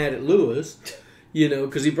 Now I'm mad at Lewis,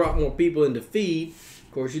 because he brought more people in to feed.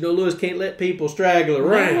 Of course, Lewis can't let people straggle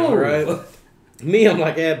around, right? Me, I'm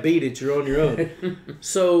like, beat it, you're on your own.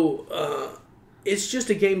 So it's just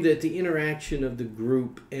a game that the interaction of the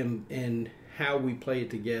group and how we play it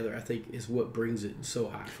together, I think, is what brings it so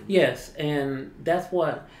high for me. Yes, and that's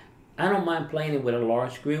what, I don't mind playing it with a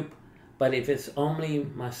large group, but if it's only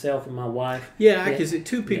myself and my wife... Yeah, because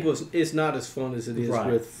 2 people, it's not as fun as it is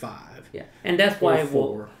with 5. Yeah, and that's why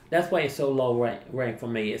 4. That's why it's so low rank for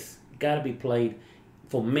me. It's got to be played...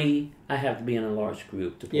 For me, I have to be in a large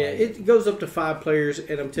group to play. Yeah, it goes up to 5 players,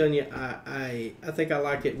 and I'm telling you, I think I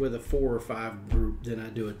like it with a 4 or 5 group than I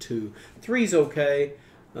do a 2. 3's okay,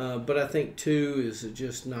 but I think 2 is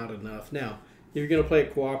just not enough. Now, if you're going to play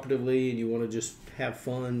it cooperatively and you want to just have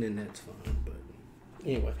fun, then that's fine. But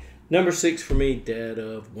anyway, number 6 for me, Dead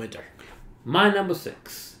of Winter. My number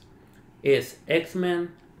 6 is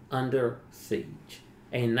X-Men Under Siege.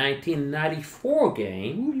 A 1994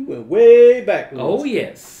 game. Ooh, you went way back. Lewis. Oh,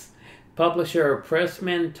 yes. Publisher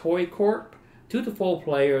Pressman Toy Corp. 2 to 4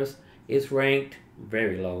 players. Is ranked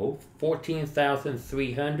very low.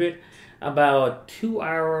 14,300. About 2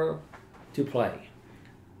 hours to play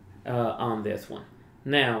on this one.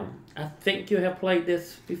 Now, I think you have played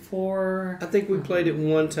this before. I think we played it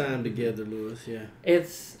one time together, Lewis. Yeah.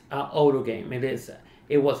 It's an older game.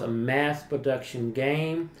 It was a mass production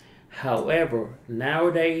game. However,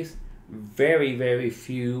 nowadays, very, very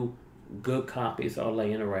few good copies are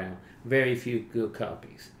laying around. Very few good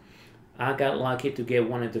copies. I got lucky to get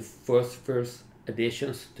one of the first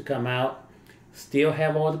editions to come out. Still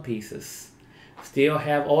have all the pieces. Still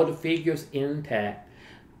have all the figures intact.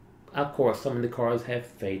 Of course, some of the cards have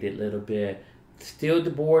faded a little bit. Still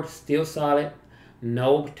the board, still solid.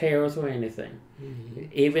 No tears or anything. Mm-hmm.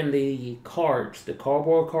 Even the cards, the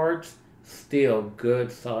cardboard cards, still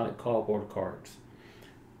good, solid cardboard cards.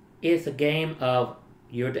 It's a game of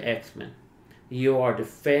you're the X-Men. You are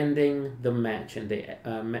defending the mansion, the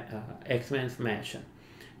X-Men's mansion.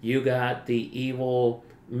 You got the evil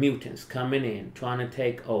mutants coming in, trying to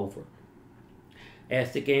take over.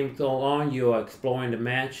 As the game goes on, you are exploring the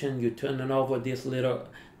mansion. You're turning over these little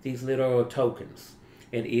tokens.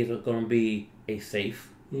 It's either going to be a safe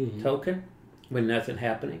token with nothing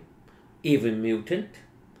happening, even mutant.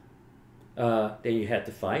 Then you have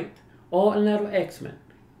to fight, or another X-Men.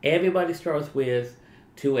 Everybody starts with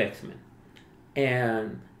 2 X-Men.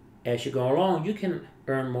 And as you go along, you can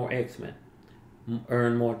earn more X-Men,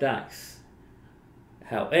 earn more dice.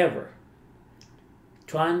 However,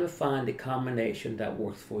 trying to find the combination that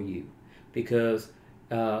works for you. Because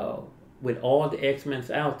with all the X-Men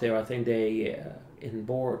out there, I think they, in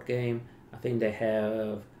board game, I think they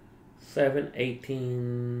have 7,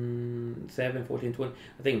 14, 20,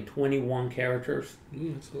 I think 21 characters.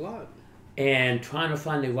 That's a lot. And trying to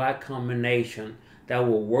find the right combination that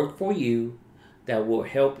will work for you, that will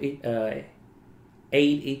help aid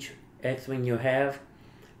each X-Men you have,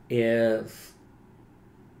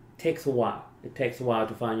 takes a while. It takes a while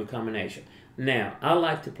to find your combination. Now, I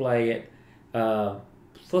like to play it.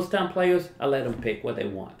 First-time players, I let them pick what they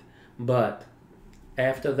want. But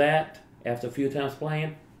after that, after a few times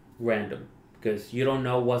playing, random. Because you don't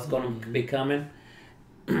know what's going to be coming.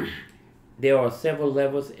 There are several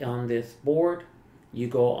levels on this board. You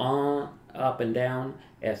go on, up and down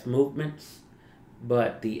as movements.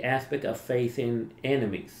 But the aspect of facing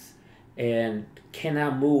enemies and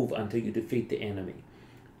cannot move until you defeat the enemy.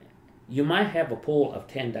 You might have a pool of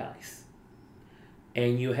 10 dice,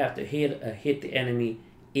 and you have to hit the enemy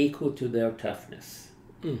equal to their toughness.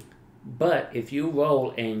 But if you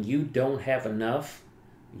roll and you don't have enough,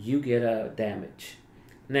 you get a damage.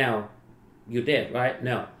 Now, you're dead, right?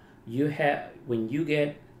 No, when you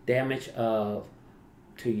get damage to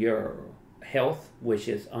your health, which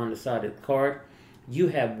is on the side of the card, you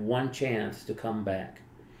have 1 chance to come back.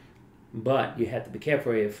 But you have to be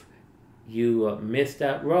careful. If you miss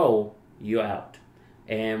that roll, you're out.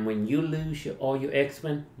 And when you lose all your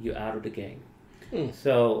X-Men, you're out of the game.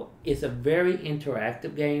 So it's a very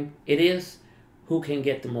interactive game. It is who can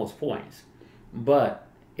get the most points. But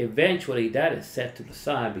eventually that is set to the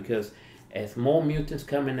side, because as more mutants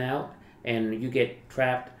coming out and you get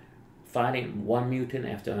trapped fighting one mutant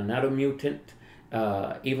after another mutant,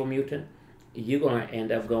 evil mutant, you're going to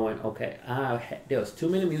end up going, okay, there's too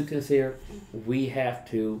many mutants here. We have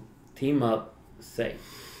to team up,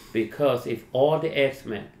 because if all the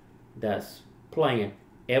X-Men that's playing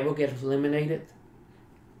ever get eliminated,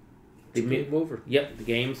 the game's over. Yep, the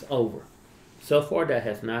game's over. So far, that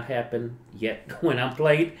has not happened yet when I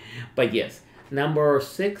played, but yes. Number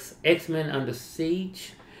 6, X-Men Under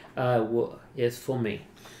Siege, is for me.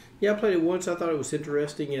 Yeah, I played it once. I thought it was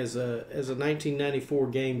interesting as a 1994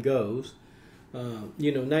 game goes.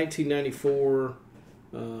 1994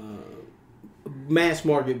 mass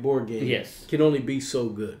market board game can only be so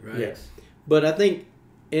good, right? Yes. But I think,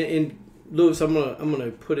 and Lewis, I'm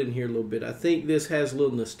gonna put in here a little bit. I think this has a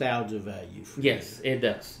little nostalgia value for you. Yes, it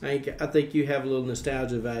does. I think you have a little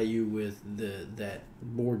nostalgia value with that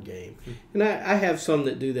board game, and I have some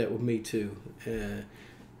that do that with me too.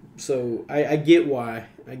 So I get why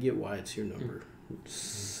it's your number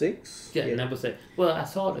 6. Yeah, number 6. Well, I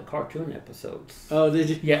saw the cartoon episodes. Oh, did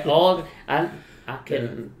you? Yeah, I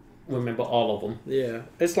can remember all of them. Yeah,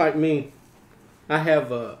 it's like me. I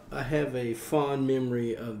have a fond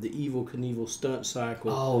memory of the Evel Knievel stunt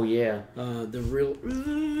cycle. Oh yeah. The real,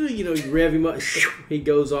 you rev him up, he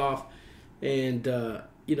goes off, and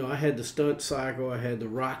I had the stunt cycle. I had the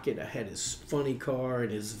rocket. I had his funny car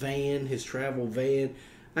and his van, his travel van.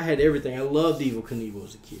 I had everything. I loved Evel Knievel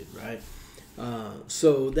as a kid, right?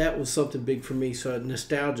 So that was something big for me. So a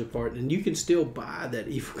nostalgia part, and you can still buy that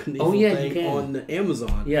Evel Knievel thing on the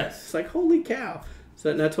Amazon. Yes, it's like holy cow. So,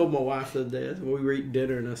 and I told my wife the other day, we were eating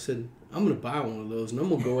dinner, and I said, I'm going to buy one of those, and I'm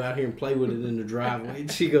going to go out here and play with it in the driveway.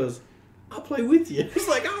 And she goes, I'll play with you. It's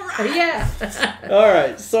like, all right. Yeah. All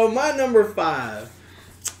right. So my number 5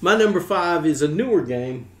 is a newer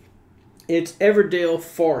game. It's Everdell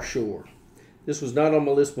Farshore. This was not on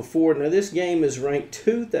my list before. Now, this game is ranked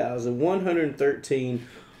 2,113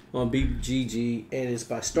 on BGG, and it's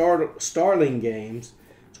by Starling Games.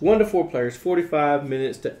 It's 1 to 4 players, 45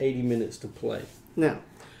 minutes to 80 minutes to play. Now,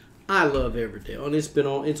 I love Everdell, and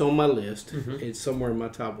it's on my list. It's somewhere in my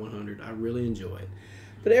top 100. I really enjoy it.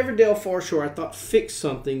 But Everdell Farshore, I thought, fixed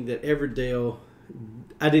something that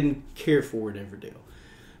I didn't care for at Everdell.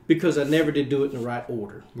 because I never did do it in the right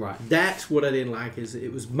order. Right. That's what I didn't like, is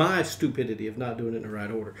it was my stupidity of not doing it in the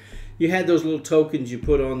right order. You had those little tokens you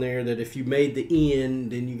put on there that if you made the inn,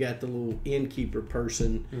 then you got the little innkeeper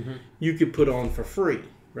person you could put on for free,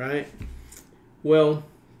 right? Well,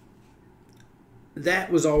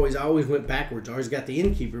 that was always, I always went backwards. I always got the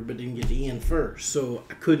innkeeper, but didn't get the inn first. So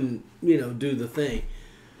I couldn't, do the thing.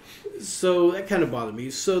 So that kind of bothered me.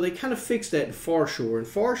 So they kind of fixed that in Farshore. In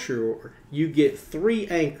Farshore, you get 3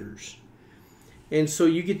 anchors. And so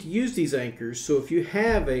you get to use these anchors. So if you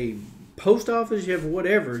have a post office, you have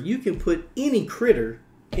whatever, you can put any critter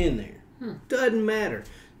in there. Doesn't matter.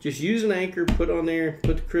 Just use an anchor, put on there,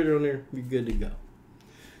 put the critter on there, you're good to go.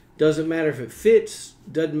 Doesn't matter if it fits,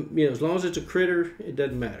 doesn't, as long as it's a critter, it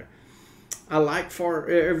doesn't matter. I like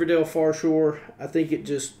Everdell Farshore. I think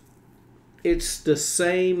it's the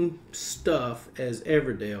same stuff as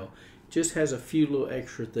Everdell, just has a few little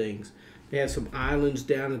extra things. They have some islands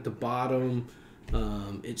down at the bottom.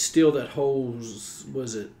 It's still that whole,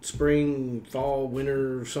 was it spring, fall,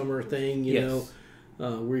 winter, summer thing, you know,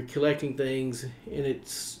 where you're collecting things, and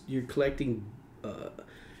you're collecting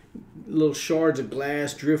little shards of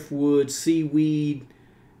glass, driftwood, seaweed.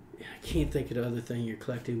 I can't think of the other thing you're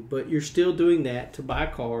collecting, but you're still doing that to buy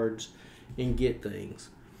cards and get things.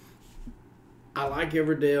 I like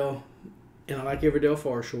Everdell, and I like Everdell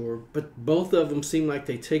Farshore, but both of them seem like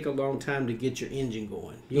they take a long time to get your engine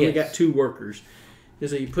going. You only got 2 workers. And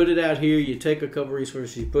so you put it out here, you take a couple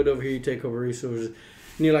resources, you put it over here, you take a couple resources,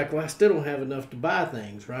 and you're like, well, I still don't have enough to buy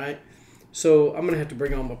things, right? So I'm going to have to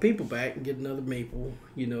bring all my people back and get another maple,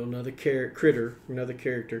 another critter, another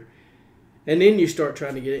character. And then you start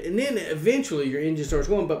trying to get it. And then eventually your engine starts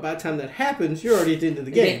going, but by the time that happens, you're already at the end of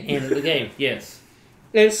the game. End of the game, yes.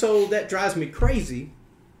 And so that drives me crazy.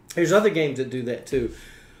 There's other games that do that too.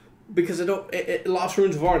 Because Lost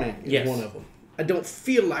Ruins of Arnak is one of them. I don't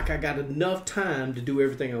feel like I got enough time to do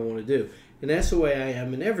everything I want to do. And that's the way I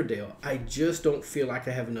am in Everdell. I just don't feel like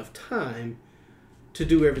I have enough time to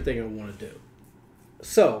do everything I want to do.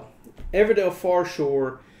 So, Everdell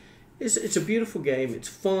Farshore, it's a beautiful game. It's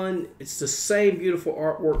fun. It's the same beautiful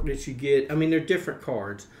artwork that you get. I mean, they're different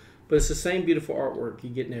cards, but it's the same beautiful artwork you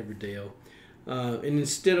get in Everdell. And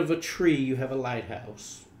instead of a tree, you have a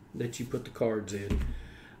lighthouse that you put the cards in.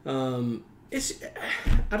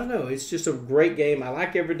 I don't know. It's just a great game. I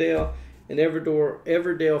like Everdell, and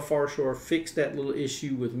Everdell Farshore fixed that little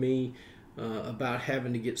issue with me about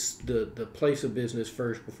having to get the place of business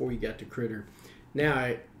first before you got the critter.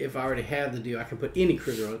 Now, if I already have the deal, I can put any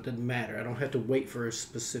critter on it. It doesn't matter. I don't have to wait for a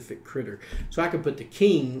specific critter. So I can put the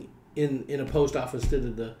king in a post office instead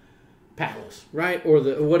of the palace, right? Or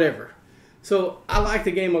the whatever. So I like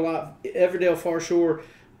the game a lot. Everdell Farshore,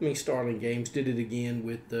 Starling Games did it again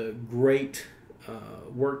with the great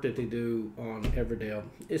work that they do on Everdell.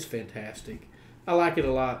 It's fantastic. I like it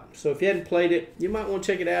a lot. So if you hadn't played it, you might want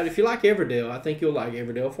to check it out. If you like Everdell, I think you'll like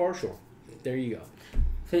Everdell Farshore. There you go.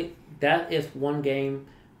 See, that is one game,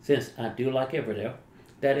 since I do like Everdell,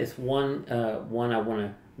 that is one I want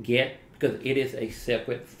to get, because it is a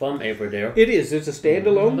separate from Everdell. It is. It's a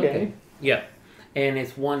standalone game. Yeah. And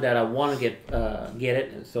it's one that I want to get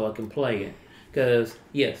it so I can play it. Because,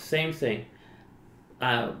 yes, same thing.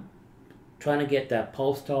 Trying to get that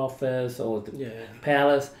post office or the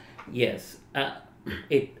palace, yes. I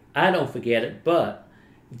don't forget it, but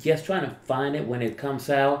just trying to find it when it comes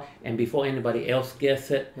out and before anybody else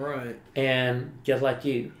gets it. Right. And just like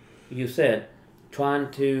you said,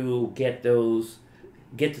 trying to get the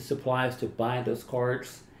supplies to buy those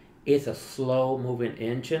cards. It's a slow-moving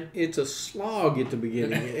engine. It's a slog at the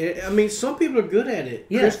beginning. Some people are good at it.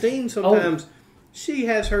 Yes. Christine sometimes, she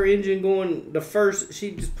has her engine going the first,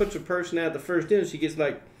 she just puts her person out the first end, she gets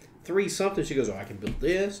like 3 something. She goes, I can build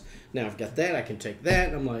this. Now I've got that. I can take that.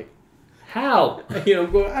 And I'm like, how?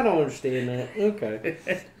 I'm going, I don't understand that.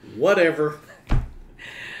 Okay. Whatever.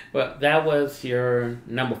 Well, that was your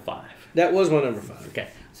number 5. That was my number 5. Okay.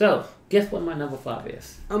 So, guess what my number 5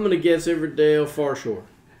 is? I'm going to guess Everdell Farshore.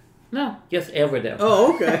 No, just Everdell.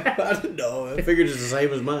 Oh, okay. I didn't know. I figured it's the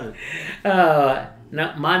same as mine.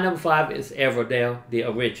 Now, my number 5 is Everdell, the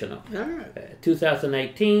original. All right.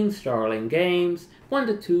 2018, Starling Games,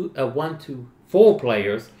 1 to 4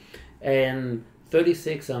 players, and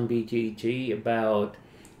 36 on BGG, about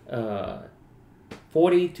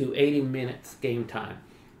 40 to 80 minutes game time.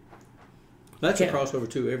 That's a crossover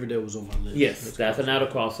too. Everdell was on my list. Yes, that's another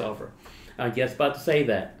crossover. I was just about to say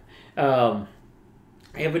that.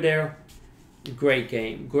 Everdell, great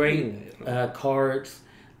game. Great cards.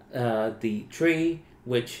 The tree,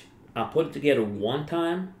 which I put it together one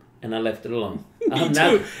time, and I left it alone. Me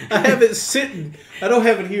too. I have it sitting. I don't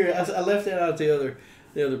have it here. I left it out the other.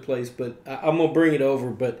 the other place, but I'm gonna bring it over.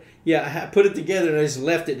 But yeah, I put it together and I just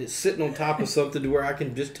left it. It's sitting on top of something to where I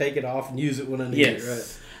can just take it off and use it when I need it.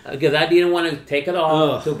 Right? Because I didn't want to take it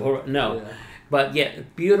off. No, yeah. But yeah,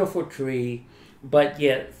 beautiful tree. But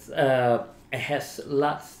yes, it has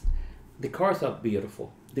lots. The cars are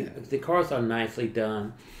beautiful. The cars are nicely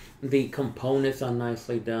done. The components are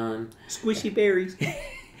nicely done. Squishy berries.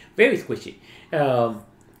 Very squishy.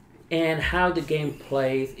 And how the game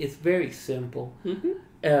plays, it's very simple.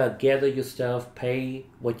 Mm-hmm. Gather your stuff, pay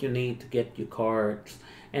what you need to get your cards,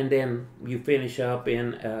 and then you finish up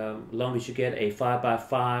in, as long as you get a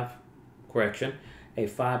 5x5, correction, a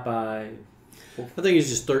 5x... I think it's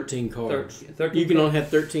just 13 cards. 13 you can only have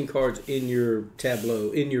 13 cards in your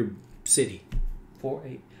tableau, in your city. 4,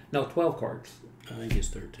 8... No, 12 cards. I think it's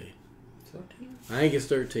 13. 13? I think it's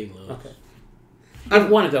 13, love. Okay. I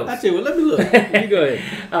one of those. I tell you what, let me look. You go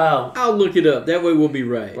ahead. I'll look it up. That way we'll be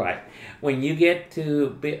right. Right. When you get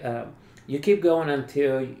to... you keep going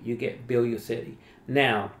until you get build your city.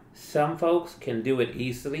 Now, some folks can do it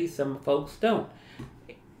easily. Some folks don't.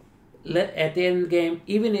 At the end of the game,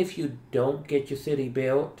 even if you don't get your city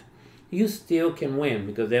built, you still can win,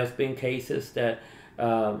 because there's been cases that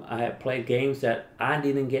I have played games that I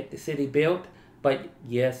didn't get the city built, but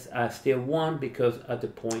yes, I still won because of the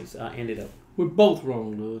points I ended up. We're both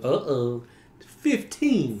wrong, Lewis.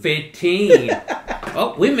 15. 15.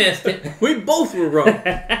 Oh, we missed it. We both were wrong.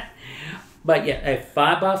 But yeah, a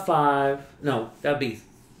 5x5. No, that'd be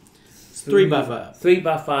 3x5.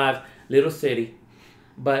 3x5 little city.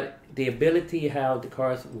 But the ability how the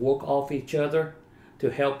cards work off each other to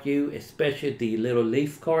help you, especially the little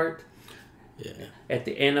leaf card. Yeah. At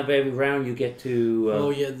the end of every round, you get to. Oh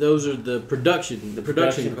yeah, those are the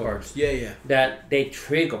production cards. Yeah, yeah. That they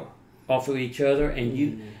trigger off of each other, and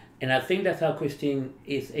you. And I think that's how Christine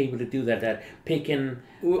is able to do that. That picking.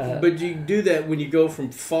 But you do that when you go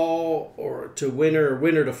from fall or to winter or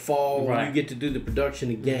winter to fall. Right. You get to do the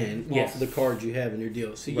production again off of the cards you have in your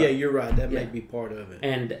deal. So yeah, you're right. That may be part of it.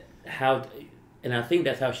 And how, and I think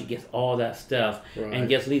that's how she gets all that stuff and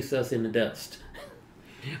just leaves us in the dust.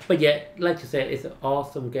 But yeah, like you said, it's an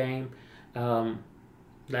awesome game.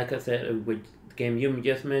 Like I said, with the game you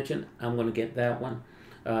just mentioned, I'm gonna get that one.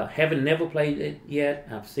 Haven't never played it yet.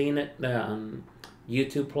 I've seen it on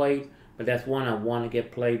YouTube played, but that's one I want to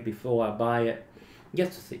get played before I buy it,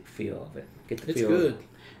 just to see the feel of it. Get the feel. It's good.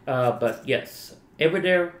 But yes,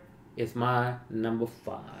 Everdale is my number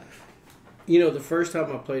 5. You know, the first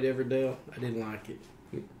time I played Everdale, I didn't like it.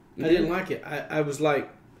 I didn't like it. I was like,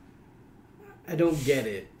 I don't get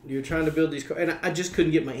it. You're trying to build these cards, and I just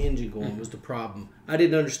couldn't get my engine going. Was the problem. I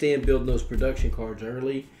didn't understand building those production cards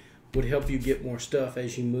early would help you get more stuff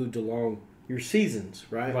as you moved along your seasons,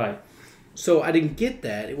 right? Right. So I didn't get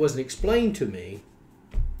that. It wasn't explained to me.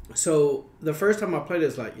 So the first time I played it, I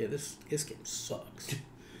was like, yeah, this game sucks.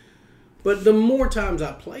 But the more times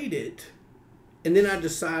I played it, and then I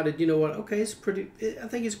decided, you know what, okay, I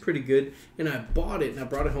think it's pretty good. And I bought it, and I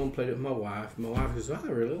brought it home, played it with my wife. My wife goes, I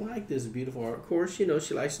really like this beautiful art. Of course, you know,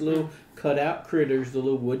 she likes the little cutout critters, the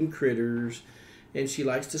little wooden critters. And she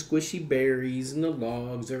likes the squishy berries and the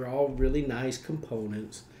logs. They're all really nice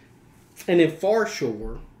components. And in Far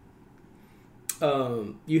Shore,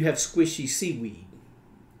 you have squishy seaweed.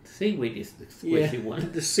 Seaweed is the squishy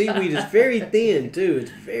one. The seaweed is very thin, too.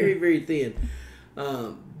 It's very, very thin.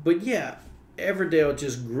 But yeah, Everdale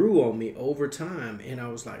just grew on me over time. And I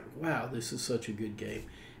was like, wow, this is such a good game.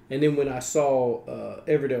 And then when I saw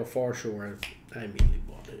Everdale Far Shore, I immediately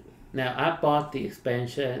bought it. Now, I bought the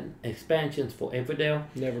expansions for Everdale.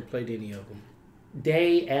 Never played any of them.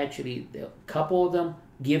 They actually, a couple of them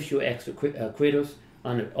gives you extra critters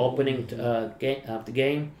on the opening of the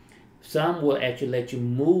game. Some will actually let you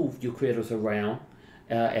move your critters around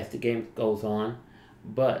as the game goes on.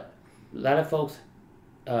 But a lot of folks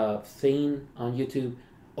seen on YouTube,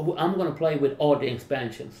 oh, I'm going to play with all the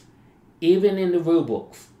expansions. Even in the rule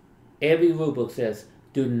books, every rule book says,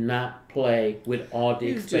 do not play with all the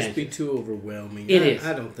expansions. It would just be too overwhelming. It is.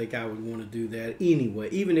 I don't think I would want to do that anyway.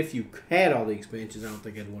 Even if you had all the expansions, I don't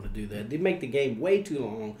think I'd want to do that. They make the game way too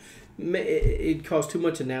long. It caused too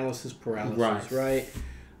much analysis paralysis, right?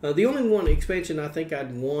 The only one expansion I think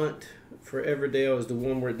I'd want for Everdale is the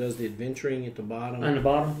one where it does the adventuring at the bottom. On the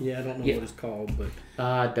bottom? Yeah, I don't know what it's called, but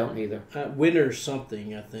I don't either. Winter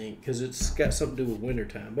something, I think, because it's got something to do with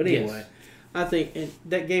wintertime. But anyway. Yes. I think in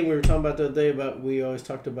that game we were talking about the other day we always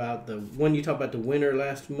talked about the one you talked about the winter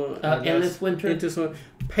last month. Endless Winter?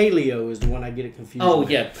 Paleo is the one I get it confused with.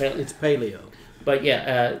 Yeah. It's Paleo. But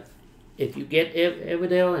yeah, if you get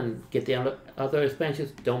Everdale and get the other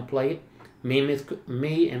expansions, don't play it.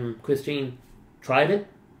 Me and Christine tried it.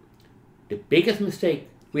 the biggest mistake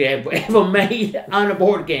we have ever made on a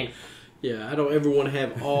board game. Yeah, I don't ever want to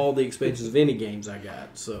have all the expansions of any games I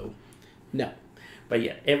got, so no. But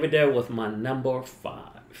yeah, Everdell was my number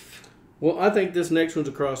 5. Well, I think this next one's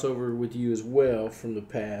a crossover with you as well from the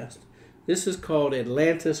past. This is called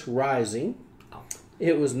Atlantis Rising. Oh.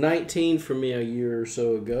 It was 19 for me a year or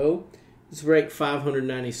so ago. It's ranked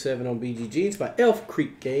 597 on BGG. It's by Elf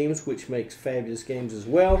Creek Games, which makes fabulous games as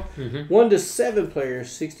well. 1 to 7 players,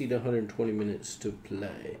 60 to 120 minutes to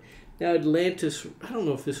play. Now, Atlantis, I don't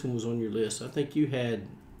know if this one was on your list. I think you had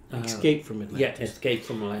Escape from Atlantis. Yeah, Escape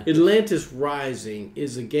from Atlantis. Atlantis Rising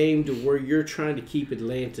is a game to where you're trying to keep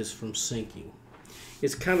Atlantis from sinking.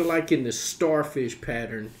 It's kind of like in the starfish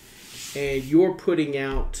pattern, and you're putting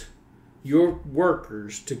out your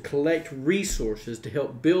workers to collect resources to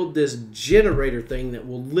help build this generator thing that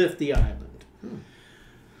will lift the island.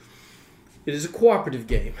 It is a cooperative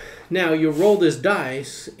game. Now, you'll roll this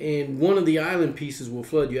dice, and one of the island pieces will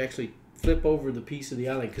flood. You actually flip over the piece of the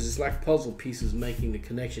island because it's like puzzle pieces making the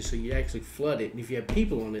connection, so you actually flood it. And if you have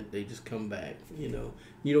people on it, they just come back. You know,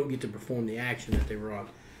 you don't get to perform the action that they were on.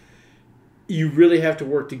 You really have to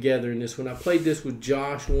work together in this one. I played this with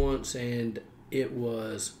Josh once, and it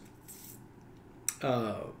was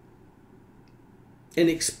an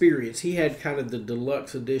experience. He had kind of the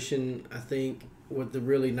deluxe edition, I think, with the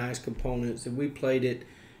really nice components, and we played it,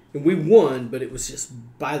 and we won, but it was just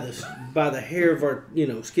by the hair of our,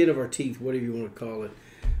 skin of our teeth, whatever you want to call it,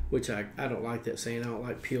 which I don't like that saying. I don't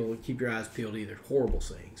like keep your eyes peeled either. Horrible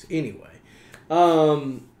sayings. Anyway,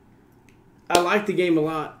 I like the game a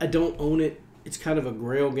lot. I don't own it. It's kind of a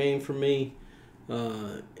grail game for me.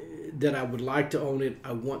 That I would like to own it.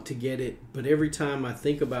 I want to get it. But every time I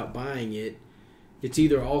think about buying it, it's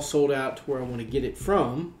either all sold out to where I want to get it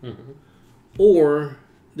from, or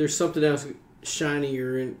there's something else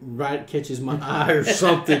shinier and right catches my eye or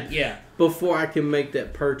something before I can make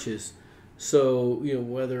that purchase. So,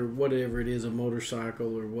 whatever it is, a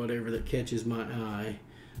motorcycle or whatever that catches my eye,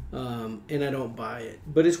 and I don't buy it.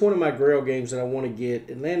 But it's one of my grail games that I want to get.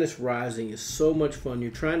 Atlantis Rising is so much fun.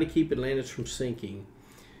 You're trying to keep Atlantis from sinking,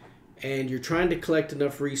 and you're trying to collect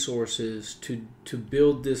enough resources to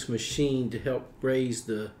build this machine to help raise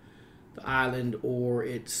the island, or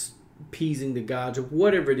it's appeasing the gods, or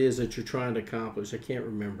whatever it is that you're trying to accomplish. I can't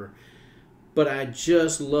remember. But I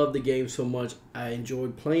just love the game so much. I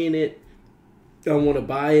enjoyed playing it. I want to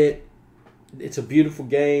buy it. It's a beautiful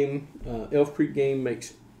game. Elf Creek Game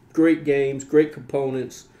makes great games, great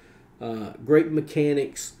components, great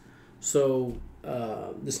mechanics. So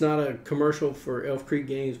it's not a commercial for Elf Creek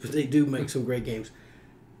Games, but they do make some great games.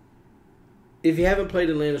 If you haven't played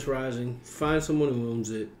Atlantis Rising, find someone who owns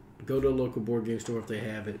it. Go to a local board game store if they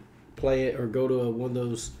have it. Play it, or go to one of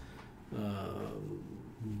those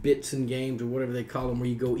bits and games or whatever they call them, where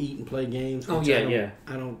you go eat and play games. Oh, yeah,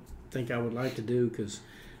 I don't think I would like to do because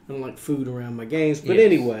I don't like food around my games. But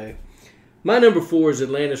anyway, my number 4 is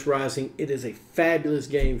Atlantis Rising. It is a fabulous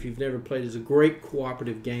game. If you've never played, it's a great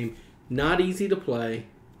cooperative game. Not easy to play,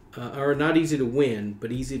 or not easy to win,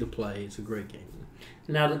 but easy to play. It's a great game.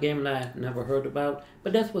 Now, the game that I never heard about,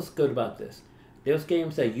 but that's what's good about this. There's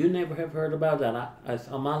games that you never have heard about that that's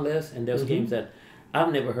on my list, and there's games that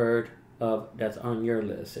I've never heard of that's on your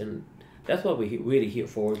list. And that's what we're really here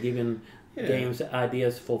for, giving games,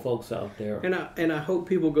 ideas for folks out there. And I hope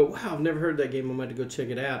people go, wow, I've never heard that game. I'm going to go check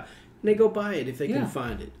it out. And they go buy it if they can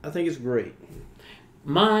find it. I think it's great.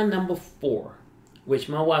 My number 4, which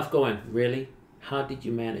my wife's going, really? How did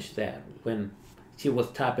you manage that? When she was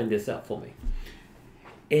typing this up for me,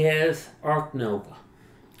 is Ark Nova.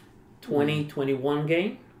 2021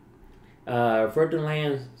 game.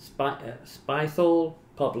 Verdanland Spy Soul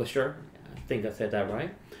publisher. I think I said that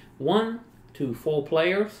right. 1 to 4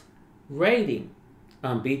 players. Rating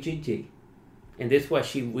on BGG. And this is where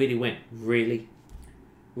she really went. Really?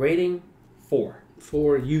 Rating 4.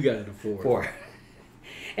 4. You got it a 4. 4.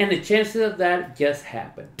 And the chances of that just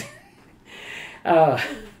happened. I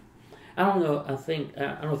don't know.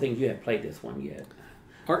 I don't think you have played this one yet.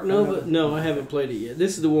 Ark Nova? No, I haven't played it yet.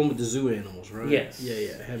 This is the one with the zoo animals, right? Yes.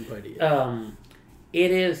 Yeah, I haven't played it yet.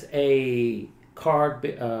 It is a card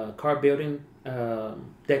building,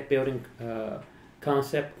 deck building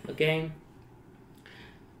concept game.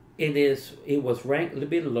 It was ranked a little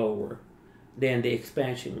bit lower than the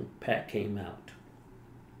expansion pack came out.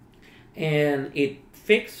 And it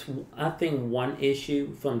fixed, I think, one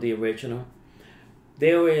issue from the original.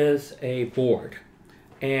 There is a board,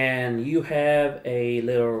 and you have a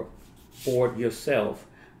little board yourself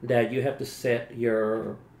that you have to set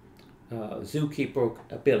your zookeeper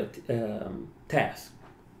ability task.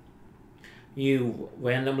 You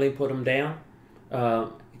randomly put them down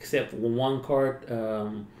except for one card.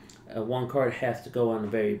 One card has to go on the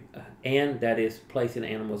very end, that is placing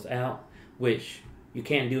animals out, which you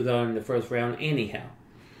can't do that in the first round anyhow.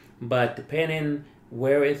 But depending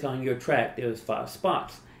where it's on your track, there's 5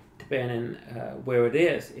 spots. Depending where it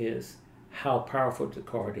is how powerful the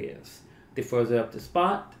card is. The further up the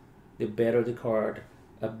spot, the better the card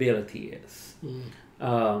ability is.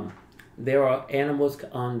 There are animals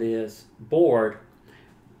on this board,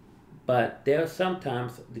 but there are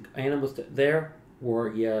sometimes the animals that there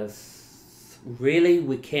were, yes, really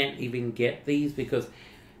we can't even get these, because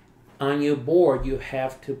on your board you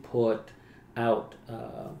have to put out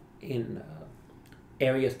in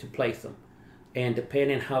areas to place them, and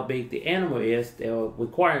depending how big the animal is, there are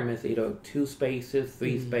requirements, either 2 spaces,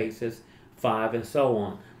 3 spaces, 5, and so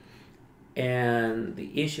on. And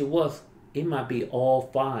the issue was it might be all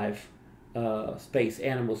 5 space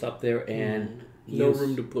animals up there, and no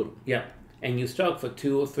room to put them. Yeah, and you stuck for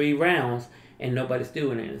 2 or 3 rounds and nobody's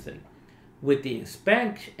doing anything. With the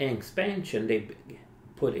expansion they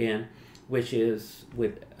put in, which is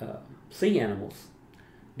with sea animals,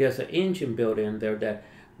 there's an engine built in there that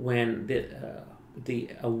when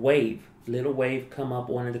a little wave come up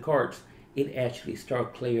one of the cards, it actually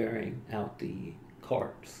start clearing out the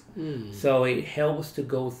cards. So it helps to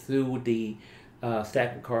go through the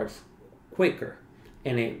stack of cards quicker,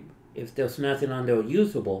 and if there's nothing on there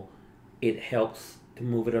usable, it helps to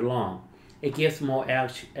move it along. It gives more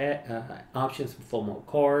options for more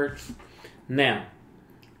cards. Now,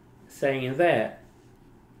 saying that,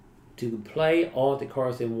 to play all the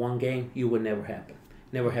cards in one game, you would never happen.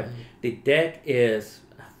 Never happen. The deck is,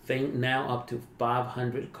 I think, now up to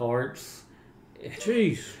 500 cards.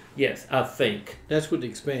 Jeez. Yes, I think. That's with the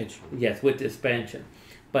expansion. Yes, with the expansion.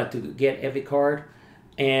 But to get every card,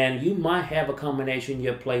 and you might have a combination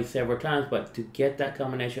you've played several times, but to get that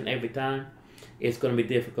combination every time, it's going to be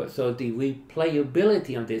difficult. So the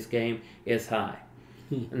replayability on this game is high.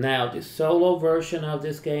 Now, the solo version of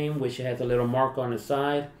this game, which has a little mark on the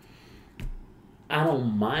side, I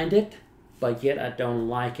don't mind it, but yet I don't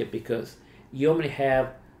like it, because you only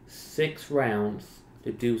have 6 rounds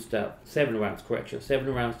to do stuff. 7 rounds, correction.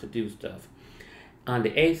 7 rounds to do stuff. On the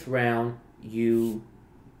 8th round,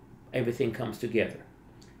 everything comes together.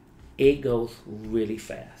 It goes really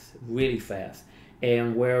fast, really fast.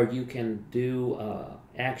 And where you can do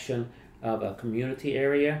action of a community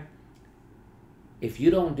area, if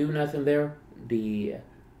you don't do nothing there, the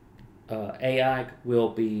AI will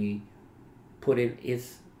be putting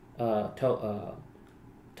its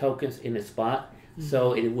tokens in the spot,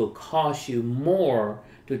 so it will cost you more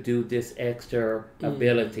to do this extra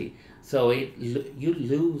ability. So you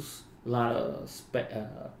lose a lot of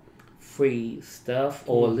free stuff,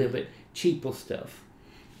 or a little bit cheaper stuff.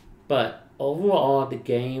 But overall, the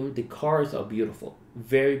game, the cards are beautiful,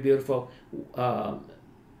 very beautiful,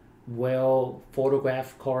 well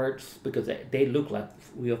photographed cards, because they look like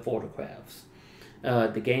real photographs.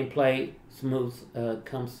 The gameplay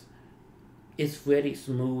it's really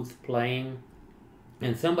smooth playing,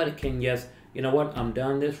 and somebody can just, you know what, I'm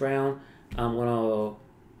done this round, I'm gonna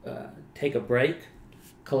take a break,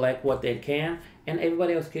 collect what they can, and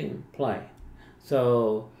everybody else can play.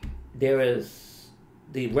 So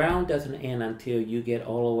the round doesn't end until you get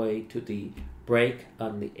all the way to the break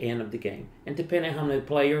on the end of the game. And depending on how many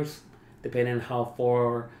players, depending on how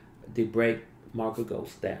far the break marker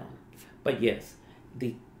goes down. But yes,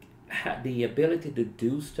 the ability to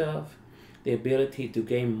do stuff, the ability to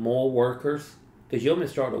gain more workers, because you only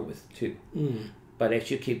start off with 2. But as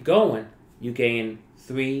you keep going, you gain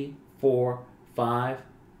 3, 4, 5,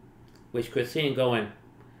 which Christine going,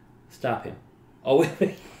 stop him.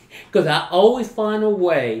 Because I always find a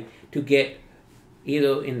way to get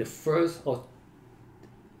either in the first, or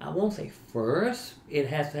I won't say first, it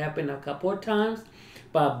has to happen a couple of times,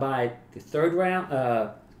 but by the 3rd round,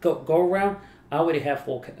 go around, I already have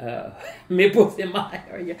 4 meeples in my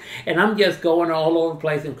area, and I'm just going all over the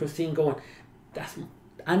place, and Christine going,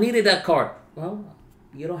 I needed that card. Well,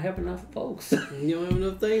 you don't have enough folks. You don't have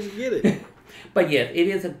enough things to get it. But yes, it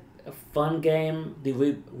is a fun game. The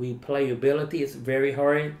replayability is very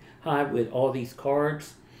high with all these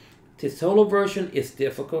cards. The solo version is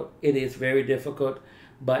difficult. It is very difficult,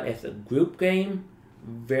 but as a group game,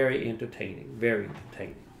 very entertaining. Very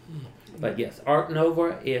entertaining. But yes, Art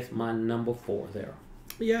Nova is my number 4 there.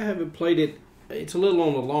 Yeah, I haven't played it. It's a little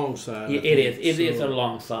on the long side. It is. It is a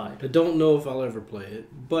long side. I don't know if I'll ever play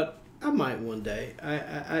it, but I might one day.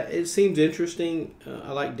 It seems interesting.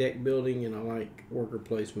 I like deck building and I like worker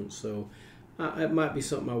placement, so it might be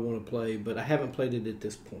something I want to play, but I haven't played it at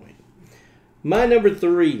this point. My number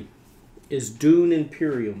 3 is Dune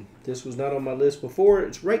Imperium. This was not on my list before.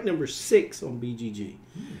 It's ranked number 6 on BGG.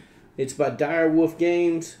 It's by Dire Wolf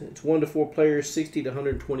Games. It's 1 to 4 players, 60 to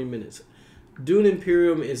 120 minutes. Dune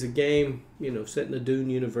Imperium is a game, set in the Dune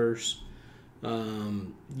universe.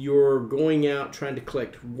 You're going out trying to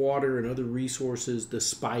collect water and other resources, the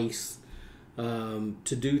spice, to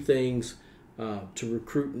do things, to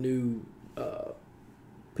recruit new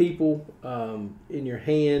people in your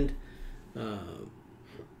hand.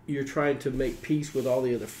 You're trying to make peace with all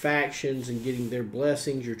the other factions and getting their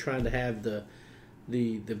blessings. You're trying to have the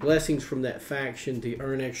blessings from that faction to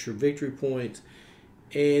earn extra victory points.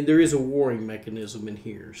 And there is a warring mechanism in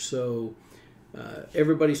here. So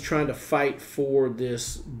everybody's trying to fight for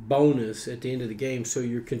this bonus at the end of the game. So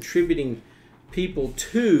you're contributing people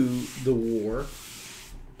to the war.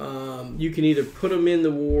 You can either put them in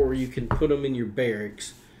the war or you can put them in your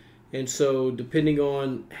barracks. And so depending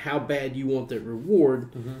on how bad you want that reward,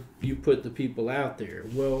 you put the people out there.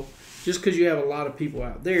 Well, just because you have a lot of people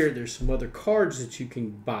out there, there's some other cards that you can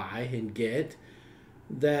buy and get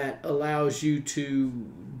that allows you to,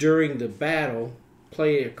 during the battle,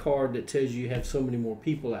 play a card that tells you have so many more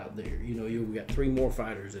people out there. You've got 3 more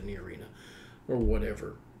fighters in the arena or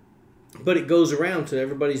whatever. But it goes around till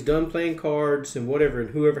everybody's done playing cards and whatever, and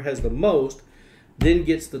whoever has the most then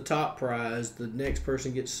gets the top prize. The next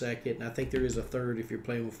person gets second, and I think there is a third if you're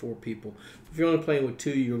playing with 4 people. If you're only playing with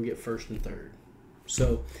 2, you're going to get first and third.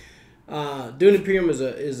 So Dune Imperium is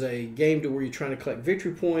a game to where you're trying to collect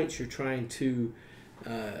victory points. You're trying to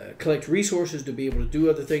collect resources to be able to do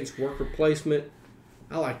other things, worker placement.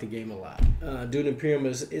 I like the game a lot. Dune Imperium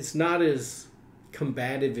it's not as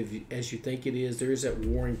combative as you think it is. There is that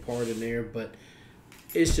warring part in there, but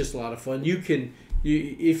it's just a lot of fun.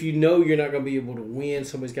 If you know you're not going to be able to win,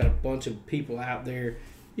 somebody's got a bunch of people out there,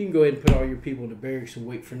 you can go ahead and put all your people in the barracks and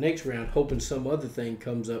wait for next round, hoping some other thing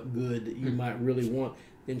comes up good that you might really want,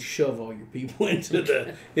 then shove all your people into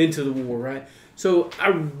the war, right? So I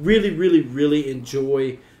really, really, really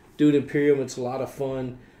enjoy Dune Imperium. It's a lot of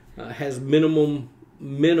fun. Has minimal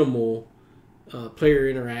player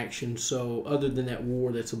interaction. So other than that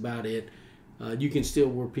war, that's about it. You can still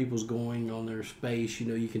where people's going on their space.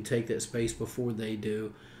 You can take that space before they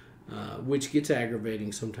do, which gets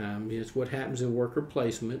aggravating sometimes. It's what happens in worker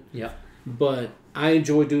placement. Yeah. But I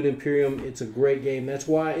enjoy Dune Imperium. It's a great game. That's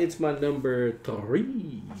why it's my number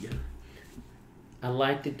 3. I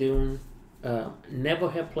like the Dune.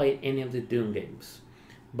 Never have played any of the Dune games,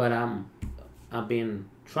 but I've been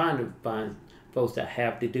trying to find folks that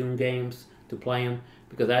have the Dune games to play them,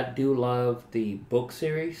 because I do love the book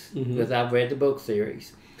series, because I've read the book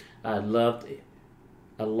series. I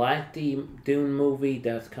like the Dune movie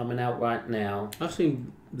that's coming out right now. I've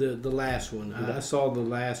seen the last one. I saw the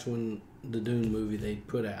last one, the Dune movie they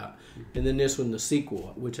put out. And then this one, the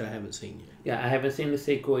sequel, which I haven't seen yet. Yeah, I haven't seen the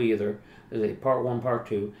sequel either. There's part 1, part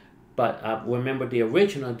 2. But I remember the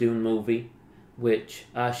original Dune movie, which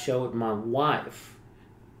I showed my wife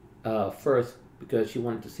first because she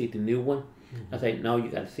wanted to see the new one. I said, no, you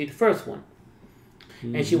got to see the first one.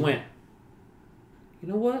 And she went, you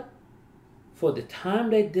know what? For the time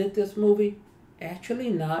they did this movie, actually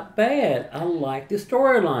not bad. I like the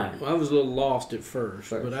storyline. Well, I was a little lost at first,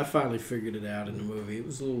 but I finally figured it out in the movie. It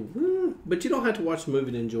was a little, but you don't have to watch the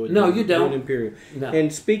movie to enjoy it. No, you don't. Dune Imperium. No.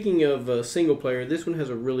 And speaking of single player, this one has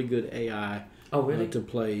a really good AI. Oh, really? To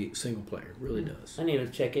play single player. It really does. I need to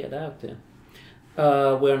check it out then.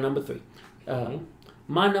 We're on number 3.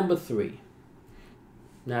 My number 3.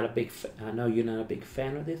 Not a big. I know you're not a big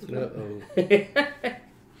fan of this one. Uh-oh.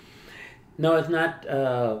 No, it's not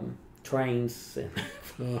trains.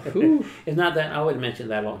 It's not that. I always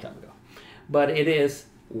mentioned that a long time ago. But it is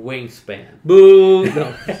Wingspan. Boo!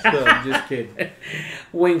 No, just kidding.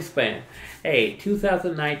 Wingspan. Hey,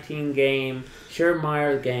 2019 game.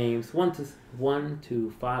 Shermeyer Games. 1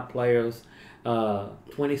 to 5 players.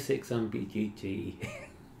 26 on BGG.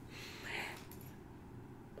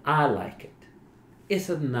 I like it. It's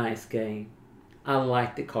a nice game. I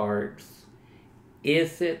like the cards.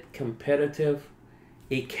 Is it competitive?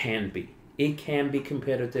 It can be. It can be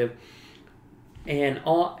competitive. In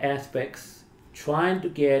all aspects, trying to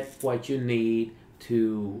get what you need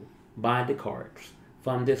to buy the cards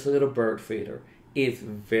from this little bird feeder is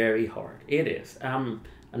very hard. It is. I'm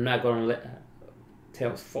not going to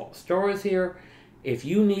tell false stories here. If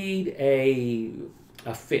you need a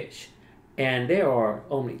fish, and there are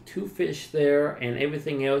only 2 fish there, and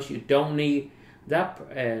everything else you don't need that,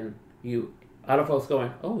 and you other folks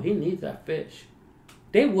going, oh, he needs that fish.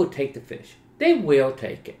 They will take the fish. They will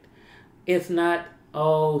take it. It's not,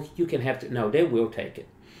 oh, you can have to. No, they will take it,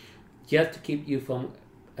 just to keep you from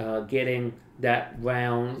getting that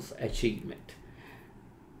round's achievement.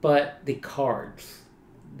 But the cards,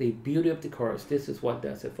 the beauty of the cards, this is what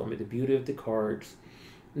does it for me. The beauty of the cards,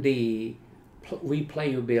 the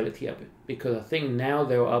replayability of it. Because I think now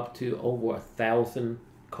they're up to over 1,000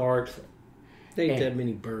 cards. They ain't that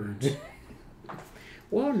many birds.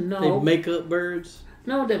 Well, no. They make up birds?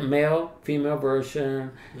 No, the male, female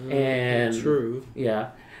version. And true.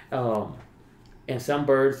 Yeah. And some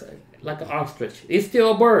birds, like an ostrich. It's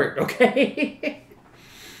still a bird, okay?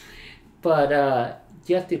 But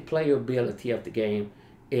just the playability of the game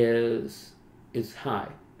is high.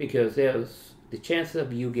 Because there's the chances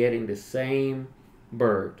of you getting the same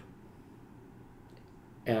bird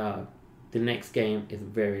the next game is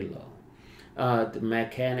very low. The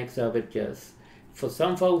mechanics of it just, for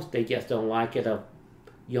some folks, they just don't like it.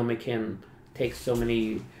 You only can take so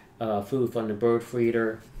many food from the bird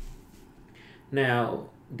feeder. Now,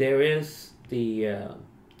 there is the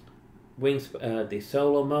the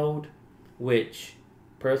solo mode, which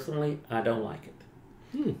personally I don't like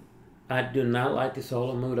it. I do not like the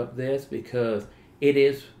solo mode of this because it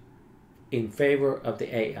is in favor of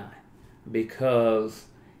the AI. Because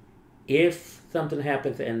if something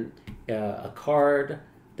happens and a card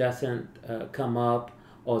doesn't come up,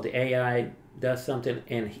 or the AI does something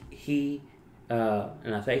and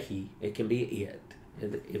and I say he, it can be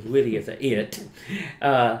it really is a it,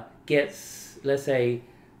 gets, let's say,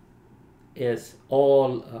 it's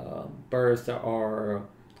all birds that are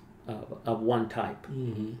of one type.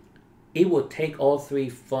 Mm-hmm. It will take all three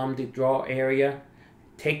from the draw area,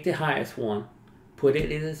 take the highest one, put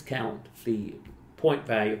it in its count, the point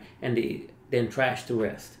value, and then trash the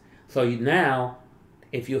rest. So now,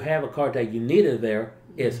 if you have a card that you needed there,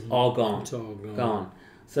 it's all gone. It's all gone.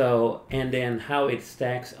 So, and then how it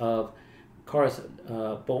stacks of cards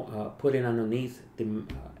put in underneath the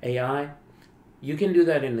AI, you can do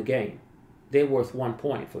that in the game. They're worth 1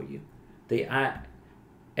 point for you. The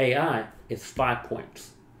AI is 5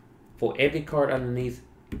 points. For every card underneath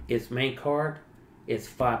its main card, it's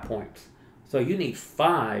 5 points. So you need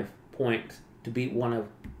 5 points to beat one of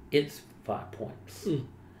its 5 points.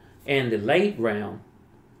 And the late round,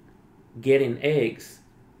 getting eggs,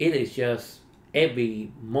 it is just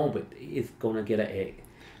every moment it's going to get an egg.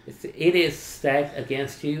 It is stacked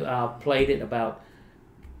against you. I've played it about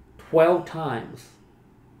 12 times.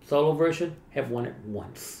 Solo version, have won it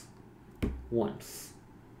once.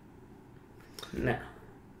 Now,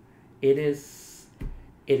 it is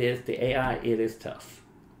the AI, it is tough.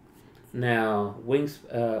 Now,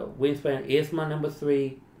 Wingspan is my number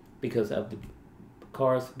 3 because of the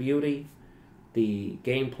card's beauty. The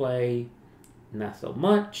gameplay, not so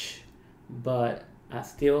much, but I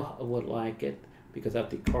still would like it because of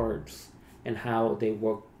the cards and how they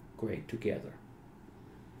work great together.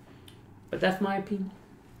 But that's my opinion.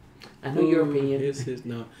 I know your opinion.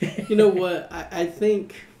 No. You know what? I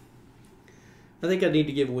think I need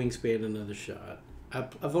to give Wingspan another shot.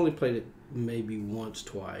 I've only played it maybe once,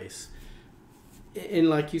 twice. And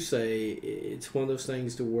like you say, it's one of those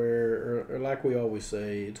things to where, or like we always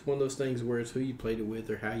say, it's one of those things where it's who you played it with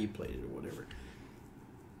or how you played it or whatever.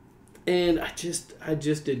 And I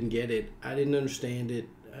just didn't get it. I didn't understand it.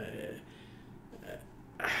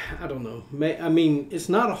 I don't know. I mean, it's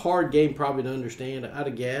not a hard game probably to understand,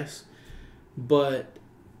 I'd guess. But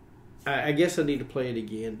I guess I need to play it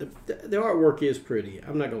again. The artwork is pretty.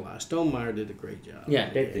 I'm not going to lie. Stonemeyer did a great job. Yeah,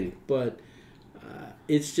 they do. But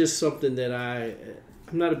it's just something that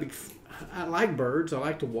I'm not a big... I like birds. I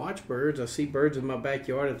like to watch birds. I see birds in my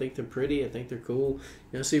backyard. I think they're pretty. I think they're cool.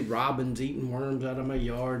 You know, I see robins eating worms out of my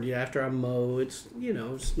yard after I mow. It's,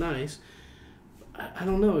 it's nice. I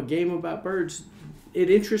don't know. A game about birds,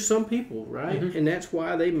 it interests some people, right? Mm-hmm. And that's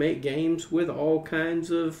why they make games with all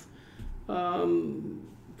kinds of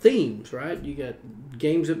themes, right? You got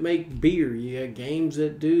games that make beer. You got games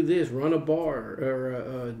that do this, run a bar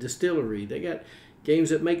or a distillery. They got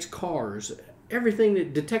games that makes cars. Everything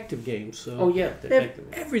that detective games. So detective.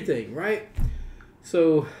 Everything, right?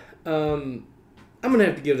 So I'm gonna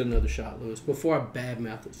have to give it another shot, Lewis, before I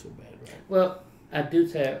badmouth it so bad, right? Well, I do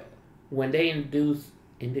say when they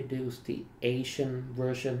introduced the Asian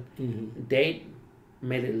version, they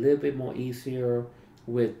made it a little bit more easier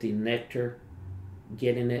with the nectar,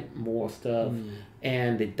 getting it more stuff,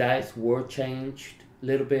 and the dice were changed a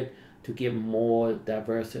little bit to give more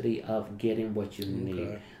diversity of getting what you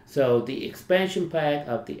need. So the expansion pack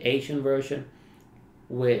of the Asian version,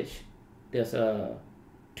 which there's a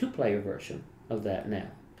 2-player version of that now.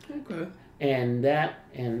 Okay. And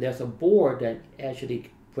there's a board that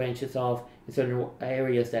actually branches off in certain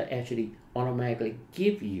areas that actually automatically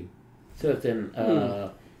give you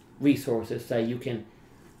certain resources so you can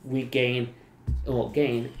regain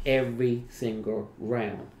gain every single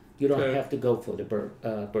round. You don't Okay. have to go for the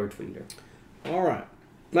bird feeder. All right.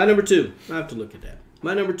 My number 2. I have to look at that.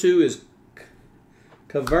 My number 2 is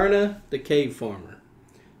Caverna the Cave Farmer.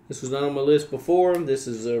 This was not on my list before. This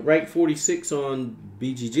is ranked 46 on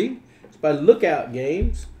BGG. It's by Lookout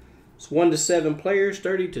Games. It's 1 to 7 players,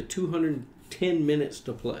 30 to 210 minutes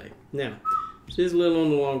to play. Now, this is a little on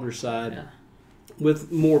the longer side Yeah.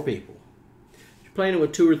 with more people. If you're playing it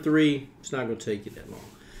with 2 or 3, it's not going to take you that long.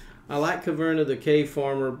 I like Caverna the Cave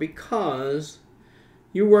Farmer because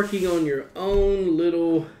you're working on your own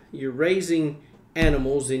little, you're raising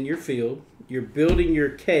animals in your field, you're building your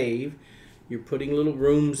cave, you're putting little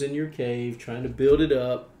rooms in your cave, trying to build it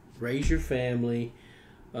up, raise your family.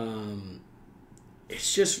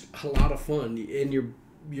 It's just a lot of fun, and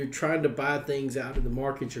you're trying to buy things out of the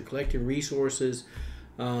market, you're collecting resources.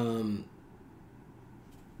 You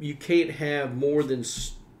can't have more than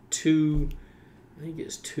 2, I think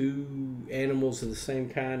it's 2 animals of the same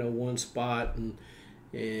kind on one spot, and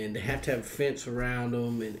they have to have a fence around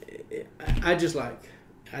them. And I just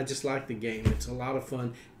like the game. It's a lot of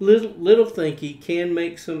fun. Little thinky, can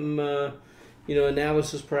make some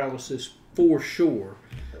analysis paralysis for sure.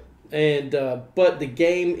 And but the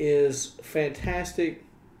game is fantastic.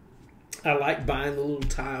 I like buying the little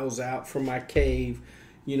tiles out from my cave,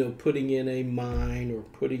 putting in a mine or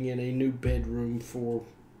putting in a new bedroom for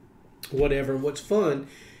whatever. And what's fun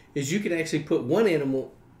is you can actually put one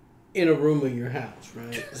animal in a room of your house,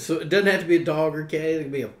 right? So it doesn't have to be a dog or cat. It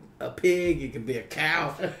can be a pig. It can be a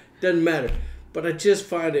cow. Doesn't matter. But I just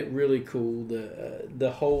find it really cool,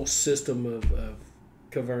 the whole system of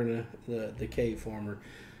Caverna, the Cave Farmer.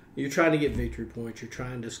 You're trying to get victory points. You're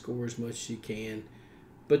trying to score as much as you can.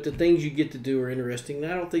 But the things you get to do are interesting.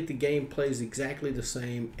 And I don't think the game plays exactly the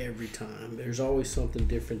same every time. There's always something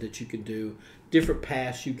different that you can do, different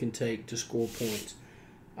paths you can take to score points.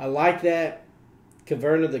 I like that.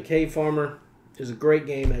 Caverna the Cave Farmer is a great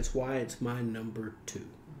game. That's why it's my number 2.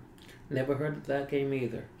 Never heard of that game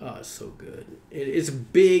either. Oh, it's so good. It's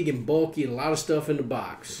big and bulky and a lot of stuff in the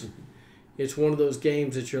box. Mm-hmm. It's one of those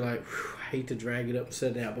games that you're like, I hate to drag it up and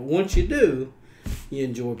set it out. But once you do, you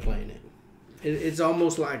enjoy playing it. It's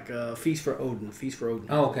almost like Feast for Odin. Feast for Odin.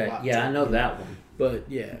 Oh, okay. Yeah, I know that one. But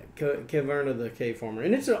yeah, Caverna the Cave Farmer.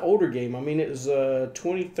 And it's an older game. I mean, it was a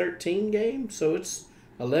 2013 game, so it's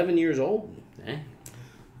 11 years old. Dang.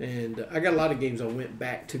 And I got a lot of games I went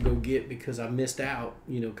back to go get because I missed out,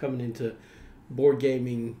 coming into board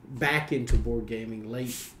gaming, back into board gaming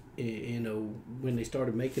late, when they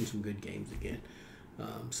started making some good games again.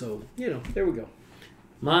 So, there we go.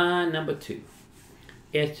 My number 2.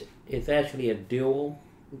 It's actually a dual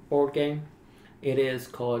board game. It is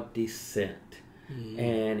called Descent. Mm-hmm.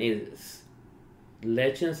 And it is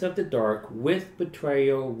Legends of the Dark with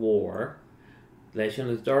Betrayal War.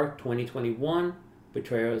 Legends of the Dark 2021.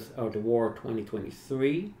 Betrayals of the War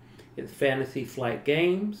 2023. It's Fantasy Flight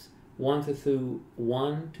Games. 1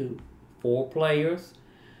 to 4 players.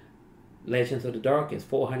 Legends of the Dark is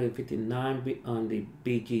 459 on the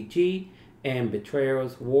BGG. And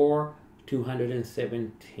Betrayals War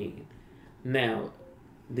 217. Now,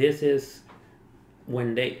 this is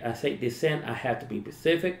when I say Descent, I have to be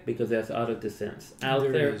specific because there's other Descents out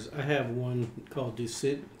there. Is. I have one called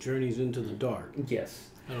Descent Journeys into the Dark. Yes.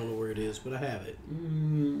 I don't know where it is, but I have it.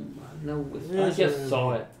 No, I just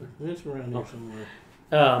saw it. It's around here somewhere.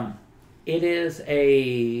 It is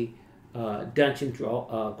a dungeon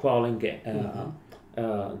crawling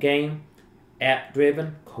game,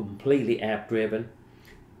 app-driven, completely app-driven.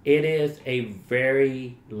 It is a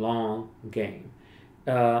very long game.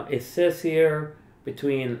 It says here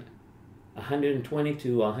between 120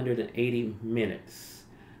 to 180 minutes,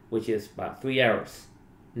 which is about 3 hours.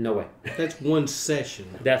 No way. That's one session.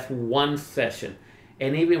 That's one session.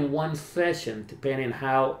 And even one session, depending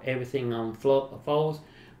how everything unfolds,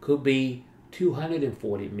 could be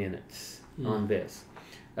 240 minutes on this.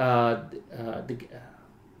 I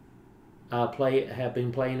have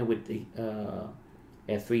been playing it with the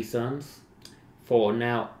at Three Sons for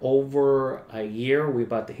now over a year. We're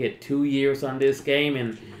about to hit 2 years on this game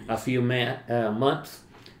in a few months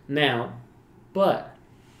now. But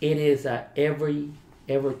it is a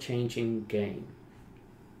ever-changing game.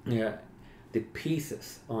 Yeah, the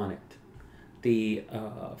pieces on it, the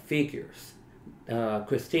figures.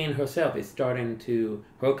 Christine herself is starting to,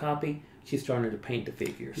 her copy, she's starting to paint the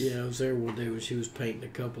figures. Yeah, I was there one day when she was painting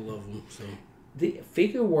a couple of them. So the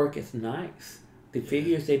figure work is nice. The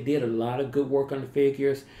figures, they did a lot of good work on the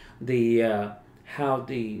figures. The how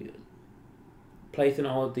the placing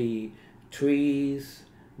all the trees,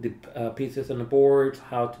 the pieces on the boards,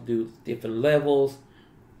 how to do different levels.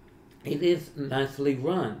 It is nicely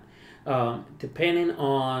run. Depending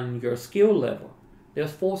on your skill level,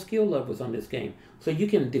 there's 4 skill levels on this game, so you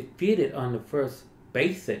can defeat it on the first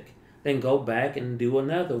basic, then go back and do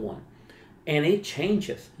another one, and it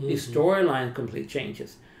changes. The storyline completely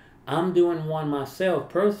changes. I'm doing one myself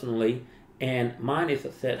personally, and mine is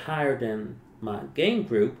a set higher than my game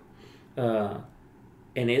group, and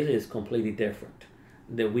it is completely different.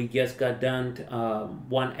 That we just got done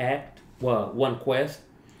one quest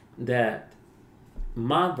that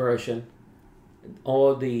my version,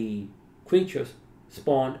 all the creatures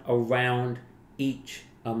spawned around each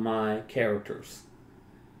of my characters.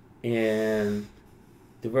 And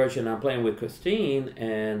the version I'm playing with Christine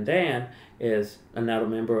and Dan is another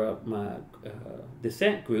member of my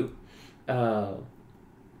Descent group.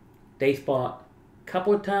 They spawn a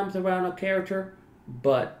couple of times around a character,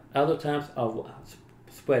 but other times I'll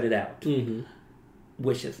spread it out,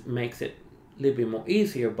 which makes it a little bit more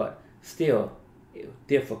easier, but still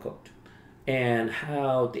difficult. And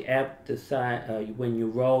how the app decide when you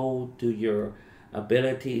roll, do your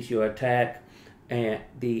abilities, your attack, and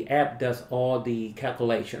the app does all the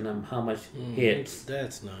calculation on how much hits.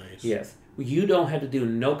 That's nice. Yes, you don't have to do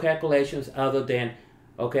no calculations other than,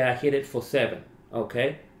 okay, I hit it for 7.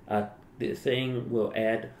 Okay, the thing will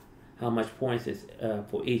add how much points is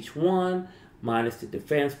for each one, minus the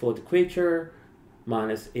defense for the creature,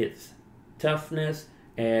 minus its toughness,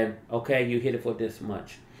 and okay, you hit it for this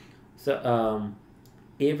much. So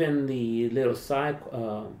even the little side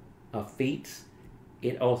feats,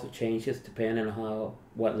 it also changes depending on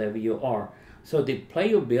what level you are. So the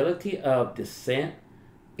playability of Descent,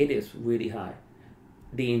 it is really high.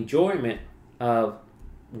 The enjoyment of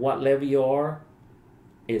what level you are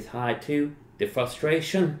is high too. The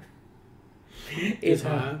frustration is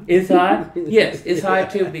high. It's high. Yes, it's high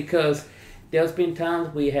too, because there's been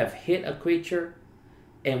times we have hit a creature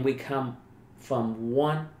and we come from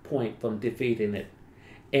 1 point from defeating it,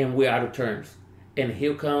 and we're out of turns. And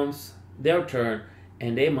here comes their turn,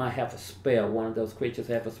 and they might have a spell. One of those creatures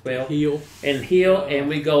have a spell. Heal. And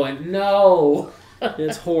we going, no.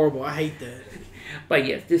 It's horrible. I hate that. But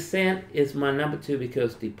yes, Descent is my number 2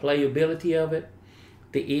 because the playability of it,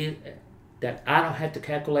 that I don't have to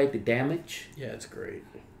calculate the damage. Yeah, it's great.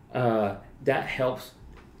 That helps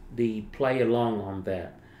the play along on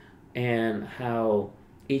that. And how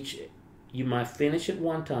you might finish it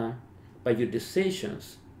one time, but your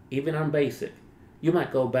decisions, even on basic, you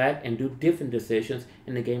might go back and do different decisions,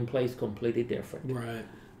 and the game plays completely different. Right.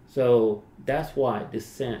 So that's why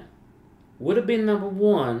Descent would have been number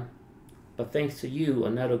 1, but thanks to you,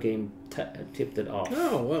 another game tipped it off.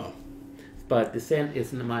 Oh, well. But Descent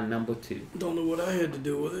is my number 2. Don't know what I had to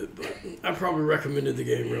do with it, but I probably recommended the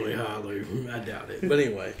game really highly. I doubt it. But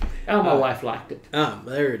anyway. My wife liked it.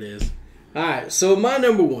 There it is. All right, so my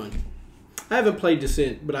number 1. I haven't played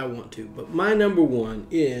Descent, but I want to. But my number 1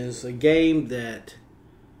 is a game that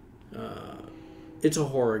it's a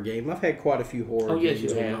horror game. I've had quite a few horror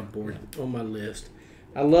games on my list.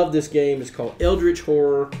 I love this game. It's called Eldritch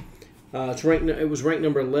Horror. It was ranked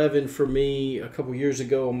number 11 for me a couple years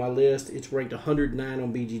ago on my list. It's ranked 109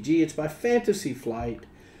 on BGG. It's by Fantasy Flight.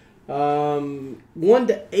 1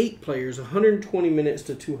 to 8 players, 120 minutes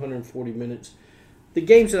to 240 minutes. The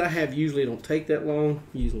games that I have usually don't take that long.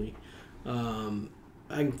 Usually, I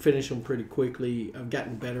can finish them pretty quickly. I've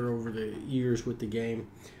gotten better over the years with the game.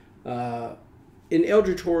 In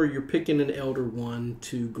Eldritch Horror, you're picking an Elder One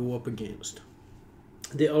to go up against.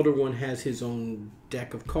 The Elder One has his own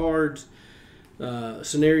deck of cards,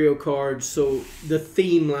 scenario cards, so the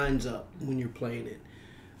theme lines up when you're playing it.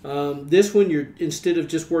 This one, instead of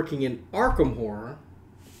just working in Arkham Horror,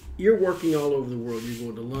 you're working all over the world.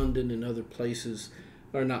 You're going to London and other places,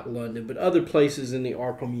 or not London, but other places in the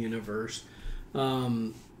Arkham universe.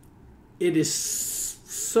 It is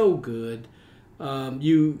so good.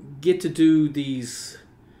 You get to do these.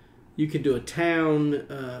 You can do a town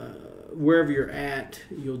wherever you're at.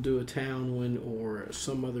 You'll do a town one or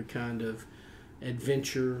some other kind of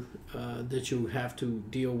adventure that you have to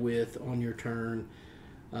deal with on your turn.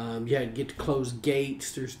 You get to close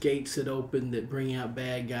gates. There's gates that open that bring out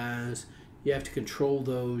bad guys. You have to control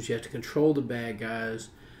those. You have to control the bad guys.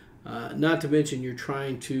 Not to mention you're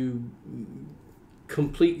trying to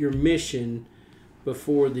complete your mission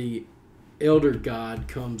before the Elder God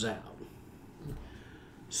comes out.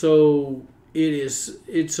 So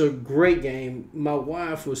it's a great game. My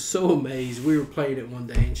wife was so amazed. We were playing it one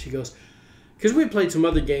day and she goes, because we played some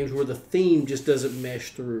other games where the theme just doesn't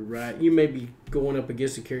mesh through, right? You may be going up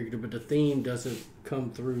against a character, but the theme doesn't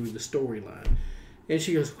come through the storyline. And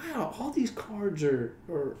she goes, wow, all these cards are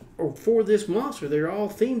for this monster. They're all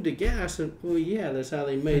themed to gas. And, well, yeah, that's how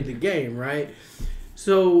they made the game, right?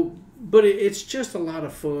 So, but it's just a lot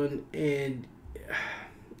of fun. And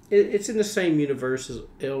it's in the same universe as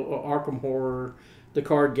Arkham Horror, the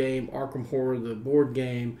card game, Arkham Horror, the board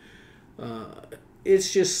game.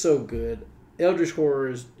 It's just so good. Eldritch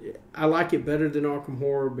Horror I like it better than Arkham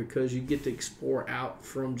Horror because you get to explore out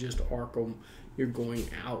from just Arkham. You're going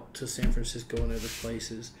out to San Francisco and other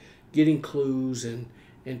places, getting clues and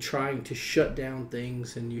trying to shut down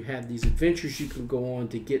things. And you have these adventures you can go on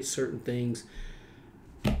to get certain things.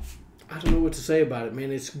 I don't know what to say about it,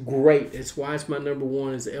 man. It's great. It's why it's my number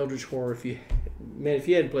one is Eldritch Horror. If you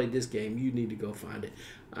hadn't played this game, you need to go find it.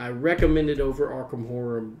 I recommend it over Arkham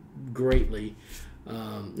Horror greatly.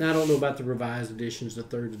 Now, I don't know about the revised editions, the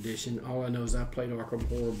third edition. All I know is I played Arkham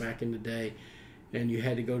Horror back in the day, and you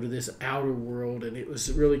had to go to this outer world, and it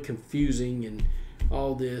was really confusing and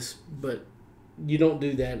all this. But you don't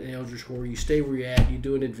do that in Eldritch Horror. You stay where you're at. You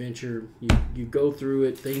do an adventure. You go through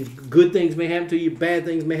it. Good things may happen to you. Bad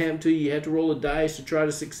things may happen to you. You have to roll a dice to try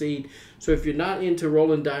to succeed. So if you're not into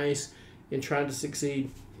rolling dice and trying to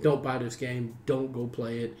succeed, don't buy this game. Don't go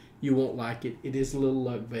play it. You won't like it. It is a little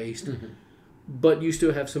luck-based. Mm-hmm. But you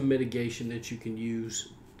still have some mitigation that you can use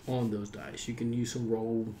on those dice. You can use some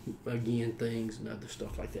roll again things and other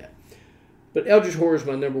stuff like that. But Eldritch Horror is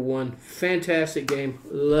my number one. Fantastic game.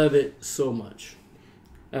 Love it so much.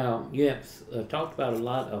 You have talked about a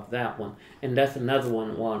lot of that one. And that's another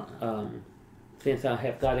one. Since I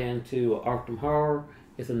have got into Arkham Horror,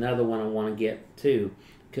 it's another one I want to get to.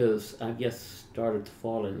 Because I just started to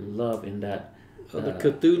fall in love in that. The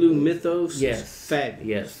Cthulhu mythos? Yes. Fabulous.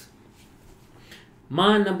 Yes.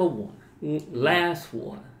 My number one, last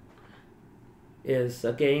one, is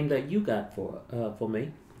a game that you got for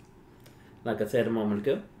me. Like I said a moment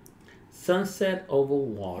ago, Sunset Over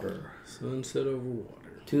Water. Sunset Over Water.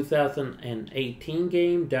 2018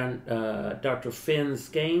 game, Dr. Finn's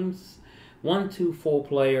Games, 1 to 4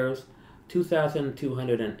 players,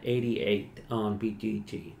 2,288 on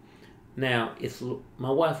BGG. Now, my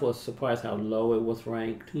wife was surprised how low it was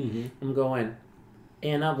ranked. Mm-hmm. I'm going,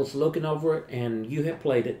 and I was looking over it, and you had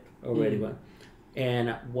played it already. Mm-hmm.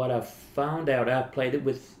 And what I found out, I've played it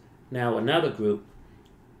with now another group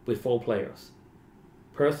with 4 players.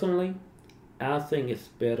 Personally, I think it's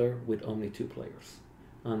better with only 2 players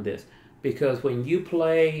on this. Because when you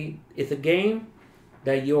play, it's a game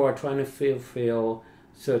that you are trying to fulfill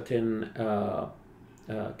certain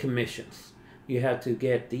commissions. You have to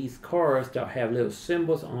get these cards that have little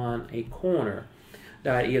symbols on a corner.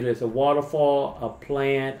 That either is a waterfall, a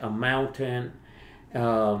plant, a mountain,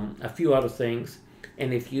 a few other things.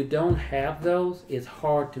 And if you don't have those, it's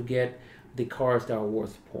hard to get the cards that are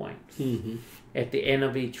worth points. Mm-hmm. At the end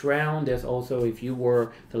of each round, there's also, if you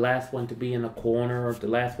were the last one to be in a corner, the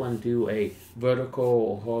last one to do a vertical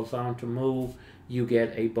or horizontal move, you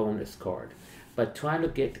get a bonus card. But trying to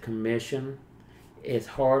get the commission is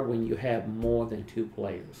hard when you have more than 2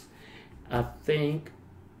 players. I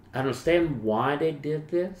understand why they did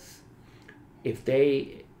this. If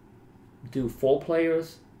they do 4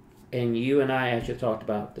 players, and you and I actually talked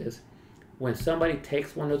about this, when somebody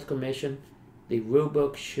takes one of those commissions, the rule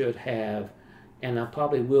book should have, and I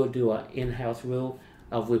probably will do an in-house rule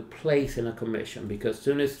of replacing a commission, because as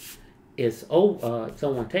soon as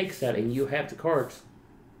someone takes that and you have the cards,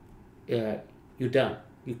 you're done.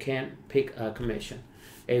 You can't pick a commission,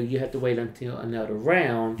 and you have to wait until another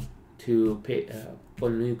round to pick for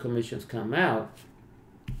new commissions come out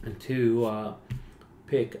and to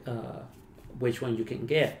pick which one you can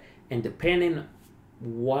get. And depending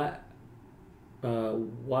what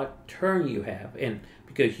turn you have, and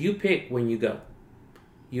because you pick when you go,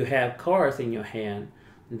 you have cards in your hand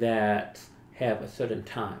that have a certain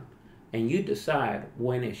time, and you decide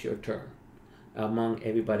when it's your turn among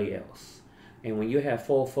everybody else. And when you have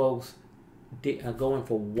 4 folks going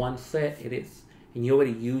for one set, and you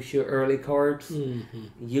already use your early cards, mm-hmm.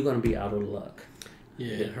 you're going to be out of luck.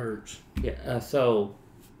 Yeah, it hurts. Yeah. So,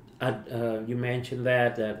 you mentioned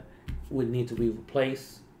that would need to be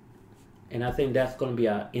replaced, and I think that's going to be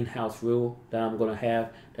an in-house rule that I'm going to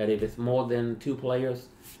have. That if it's more than 2 players,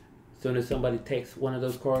 as soon as somebody takes one of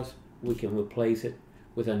those cards, we can replace it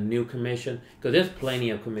with a new commission. Because there's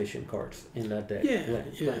plenty of commission cards in that deck. Yeah.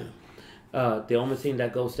 The only thing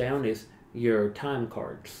that goes down is your time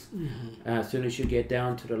cards. Mm-hmm. As soon as you get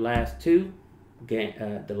down to the last 2,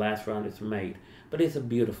 the last round is made. But it's a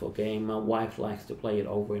beautiful game. My wife likes to play it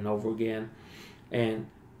over and over again. And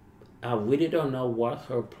I really don't know what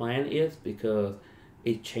her plan is, because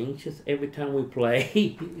it changes every time we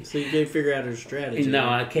play. So you can't figure out her strategy. No,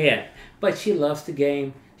 I can't. But she loves the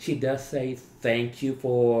game. She does say thank you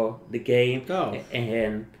for the game. Oh.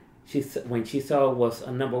 And when she saw it was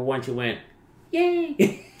a number 1, she went,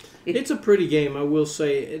 yay! It's a pretty game, I will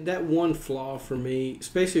say. That one flaw for me,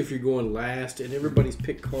 especially if you're going last and everybody's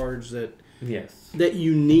picked cards that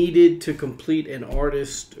you needed to complete an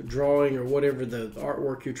artist drawing or whatever the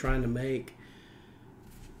artwork you're trying to make,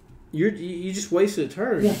 you just wasted a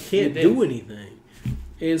turn. Yeah, you can't do anything.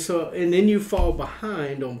 And then you fall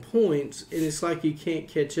behind on points, and it's like you can't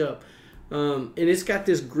catch up. And it's got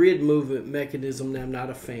this grid movement mechanism that I'm not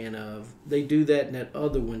a fan of. They do that in that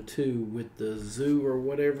other one too, with the zoo or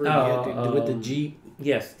whatever. With the Jeep.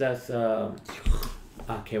 Yes, that's I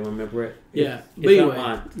can't remember it. Yeah, but anyway,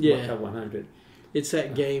 100. It's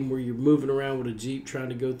that game where you're moving around with a Jeep trying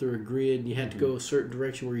to go through a grid, and you have to go a certain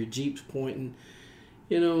direction where your Jeep's pointing.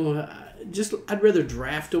 You know, I'd rather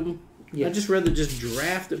draft them. Yes. I'd just rather just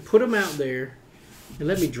draft it, put them out there, and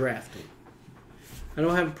let me draft them. I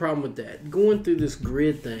don't have a problem with that. Going through this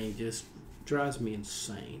grid thing just drives me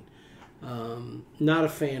insane. Not a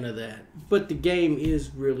fan of that. But the game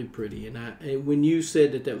is really pretty. And when you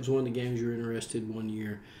said that was one of the games you were interested in one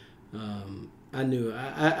year, I knew.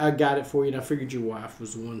 I got it for you, and I figured your wife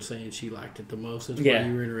was the one saying she liked it the most. That's why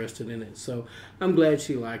you were interested in it. So I'm glad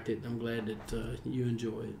she liked it. I'm glad that you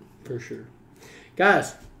enjoy it, for sure.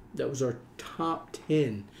 Guys, that was our top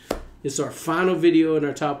 10. It's our final video in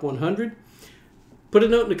our top 100. Put a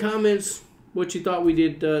note in the comments what you thought we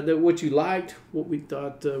did, what you liked, what we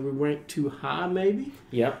thought we ranked too high maybe.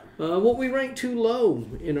 Yep. What we ranked too low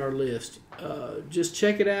in our list. Just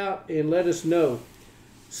check it out and let us know.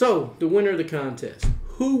 So, the winner of the contest.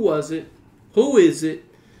 Who was it? Who is it?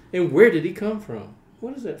 And where did he come from?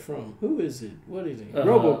 What is that from? Who is it? What is he?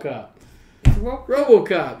 RoboCop.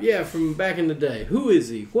 RoboCop. Yeah, from back in the day. Who is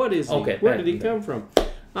he? What is he? Okay, where did he come from?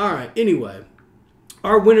 All right. Anyway.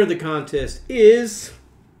 Our winner of the contest is,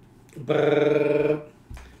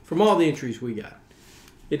 from all the entries we got,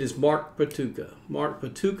 it is Mark Patoka. Mark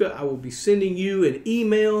Patoka, I will be sending you an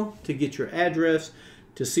email to get your address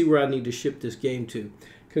to see where I need to ship this game to.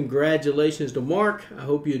 Congratulations to Mark. I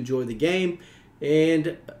hope you enjoy the game.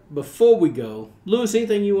 And before we go, Lewis,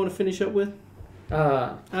 anything you want to finish up with?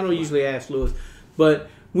 I don't usually ask Lewis, but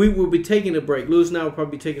we will be taking a break. Lewis and I will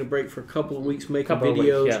probably be taking a break for a couple of weeks making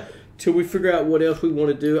videos. Till we figure out what else we want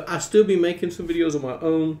to do. I'll still be making some videos on my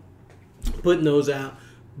own, putting those out.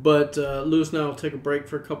 But Lewis and I will take a break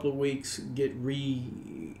for a couple of weeks, get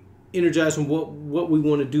re-energized on what we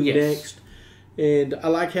want to do next. And I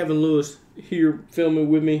like having Lewis here filming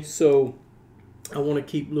with me, so I want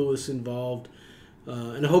to keep Lewis involved.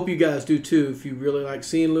 And I hope you guys do too. If you really like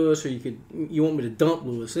seeing Lewis, or you want me to dump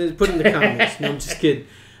Lewis, put it in the comments. No, I'm just kidding.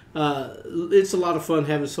 It's a lot of fun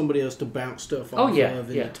having somebody else to bounce stuff off of and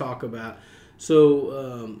to talk about.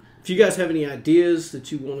 So if you guys have any ideas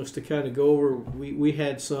that you want us to kind of go over, we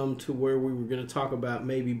had some to where we were going to talk about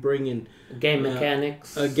maybe bringing game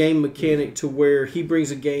mechanics, a game mechanic to where he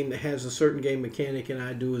brings a game that has a certain game mechanic and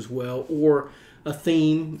I do as well, or a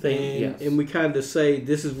theme and we kind of say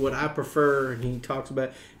this is what I prefer, and he talks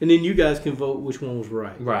about, and then you guys can vote which one was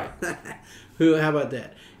right. How about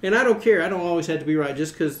that? And I don't care. I don't always have to be right.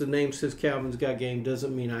 Just because the name says Calvin's Got Game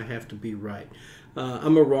doesn't mean I have to be right.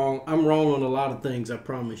 I'm wrong on a lot of things, I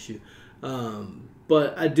promise you.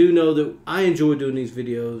 But I do know that I enjoy doing these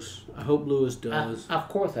videos. I hope Lewis does. Of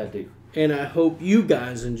course I do. And I hope you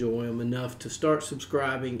guys enjoy them enough to start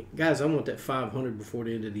subscribing. Guys, I want that 500 before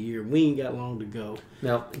the end of the year. We ain't got long to go.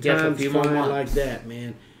 No, just a few more months. Like that,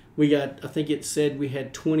 man. We got, I think it said we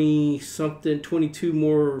had 22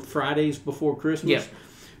 more Fridays before Christmas. Yeah.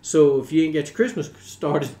 So if you ain't got your Christmas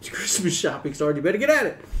shopping started, you better get at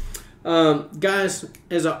it. Guys,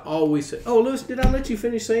 as I always say, Lewis, did I let you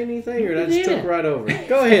finish saying anything, or did I just jump right over it?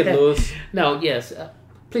 Go ahead, Lewis. No, yes.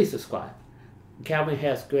 Please subscribe. Calvin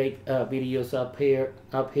has great videos up here.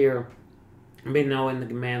 Been knowing the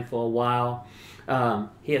man for a while.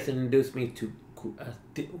 He has introduced me to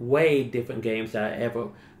way different games that I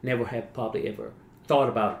never have probably ever thought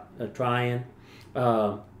about trying.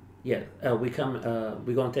 We're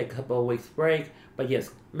gonna take a couple of weeks break, but yes,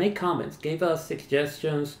 make comments, give us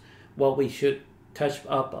suggestions what we should touch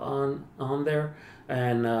up on there,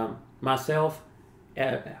 and myself.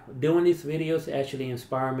 Doing these videos actually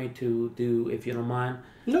inspired me to do, if you don't mind,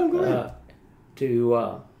 go ahead.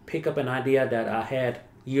 To pick up an idea that I had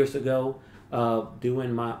years ago,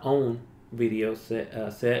 doing my own video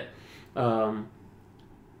set. And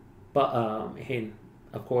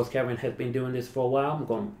of course, Kevin has been doing this for a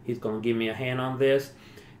while. He's going to give me a hand on this.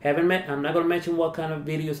 I'm not going to mention what kind of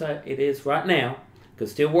videos it is right now,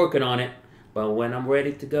 Cause still working on it, but when I'm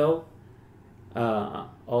ready to go,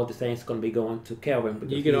 all the things going to be going to Calvin.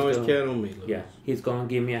 Because you can always count on me, Louis. Yeah, he's going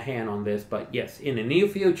to give me a hand on this. But yes, in the near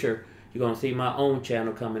future, you're going to see my own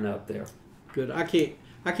channel coming up there. Good. I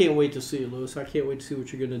can't wait to see it, Louis. I can't wait to see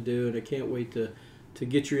what you're going to do, and I can't wait to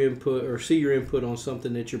get your input or see your input on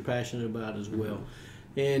something that you're passionate about as well.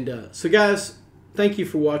 And so, guys, thank you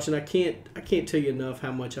for watching. I can't tell you enough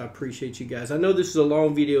how much I appreciate you guys. I know this is a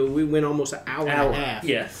long video. We went almost an hour and a half.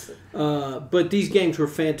 Yes. But these games were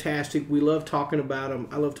fantastic. We love talking about them.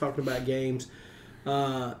 I love talking about games.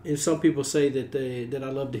 And some people say that I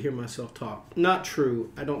love to hear myself talk. Not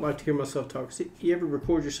true. I don't like to hear myself talk. See, you ever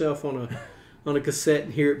record yourself on a cassette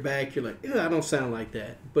and hear it back? You're like, I don't sound like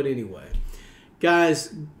that. But anyway,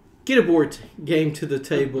 guys, get a board game to the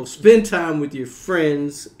table. Spend time with your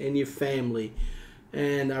friends and your family.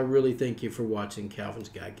 And I really thank you for watching Calvin's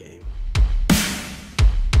Guide Game.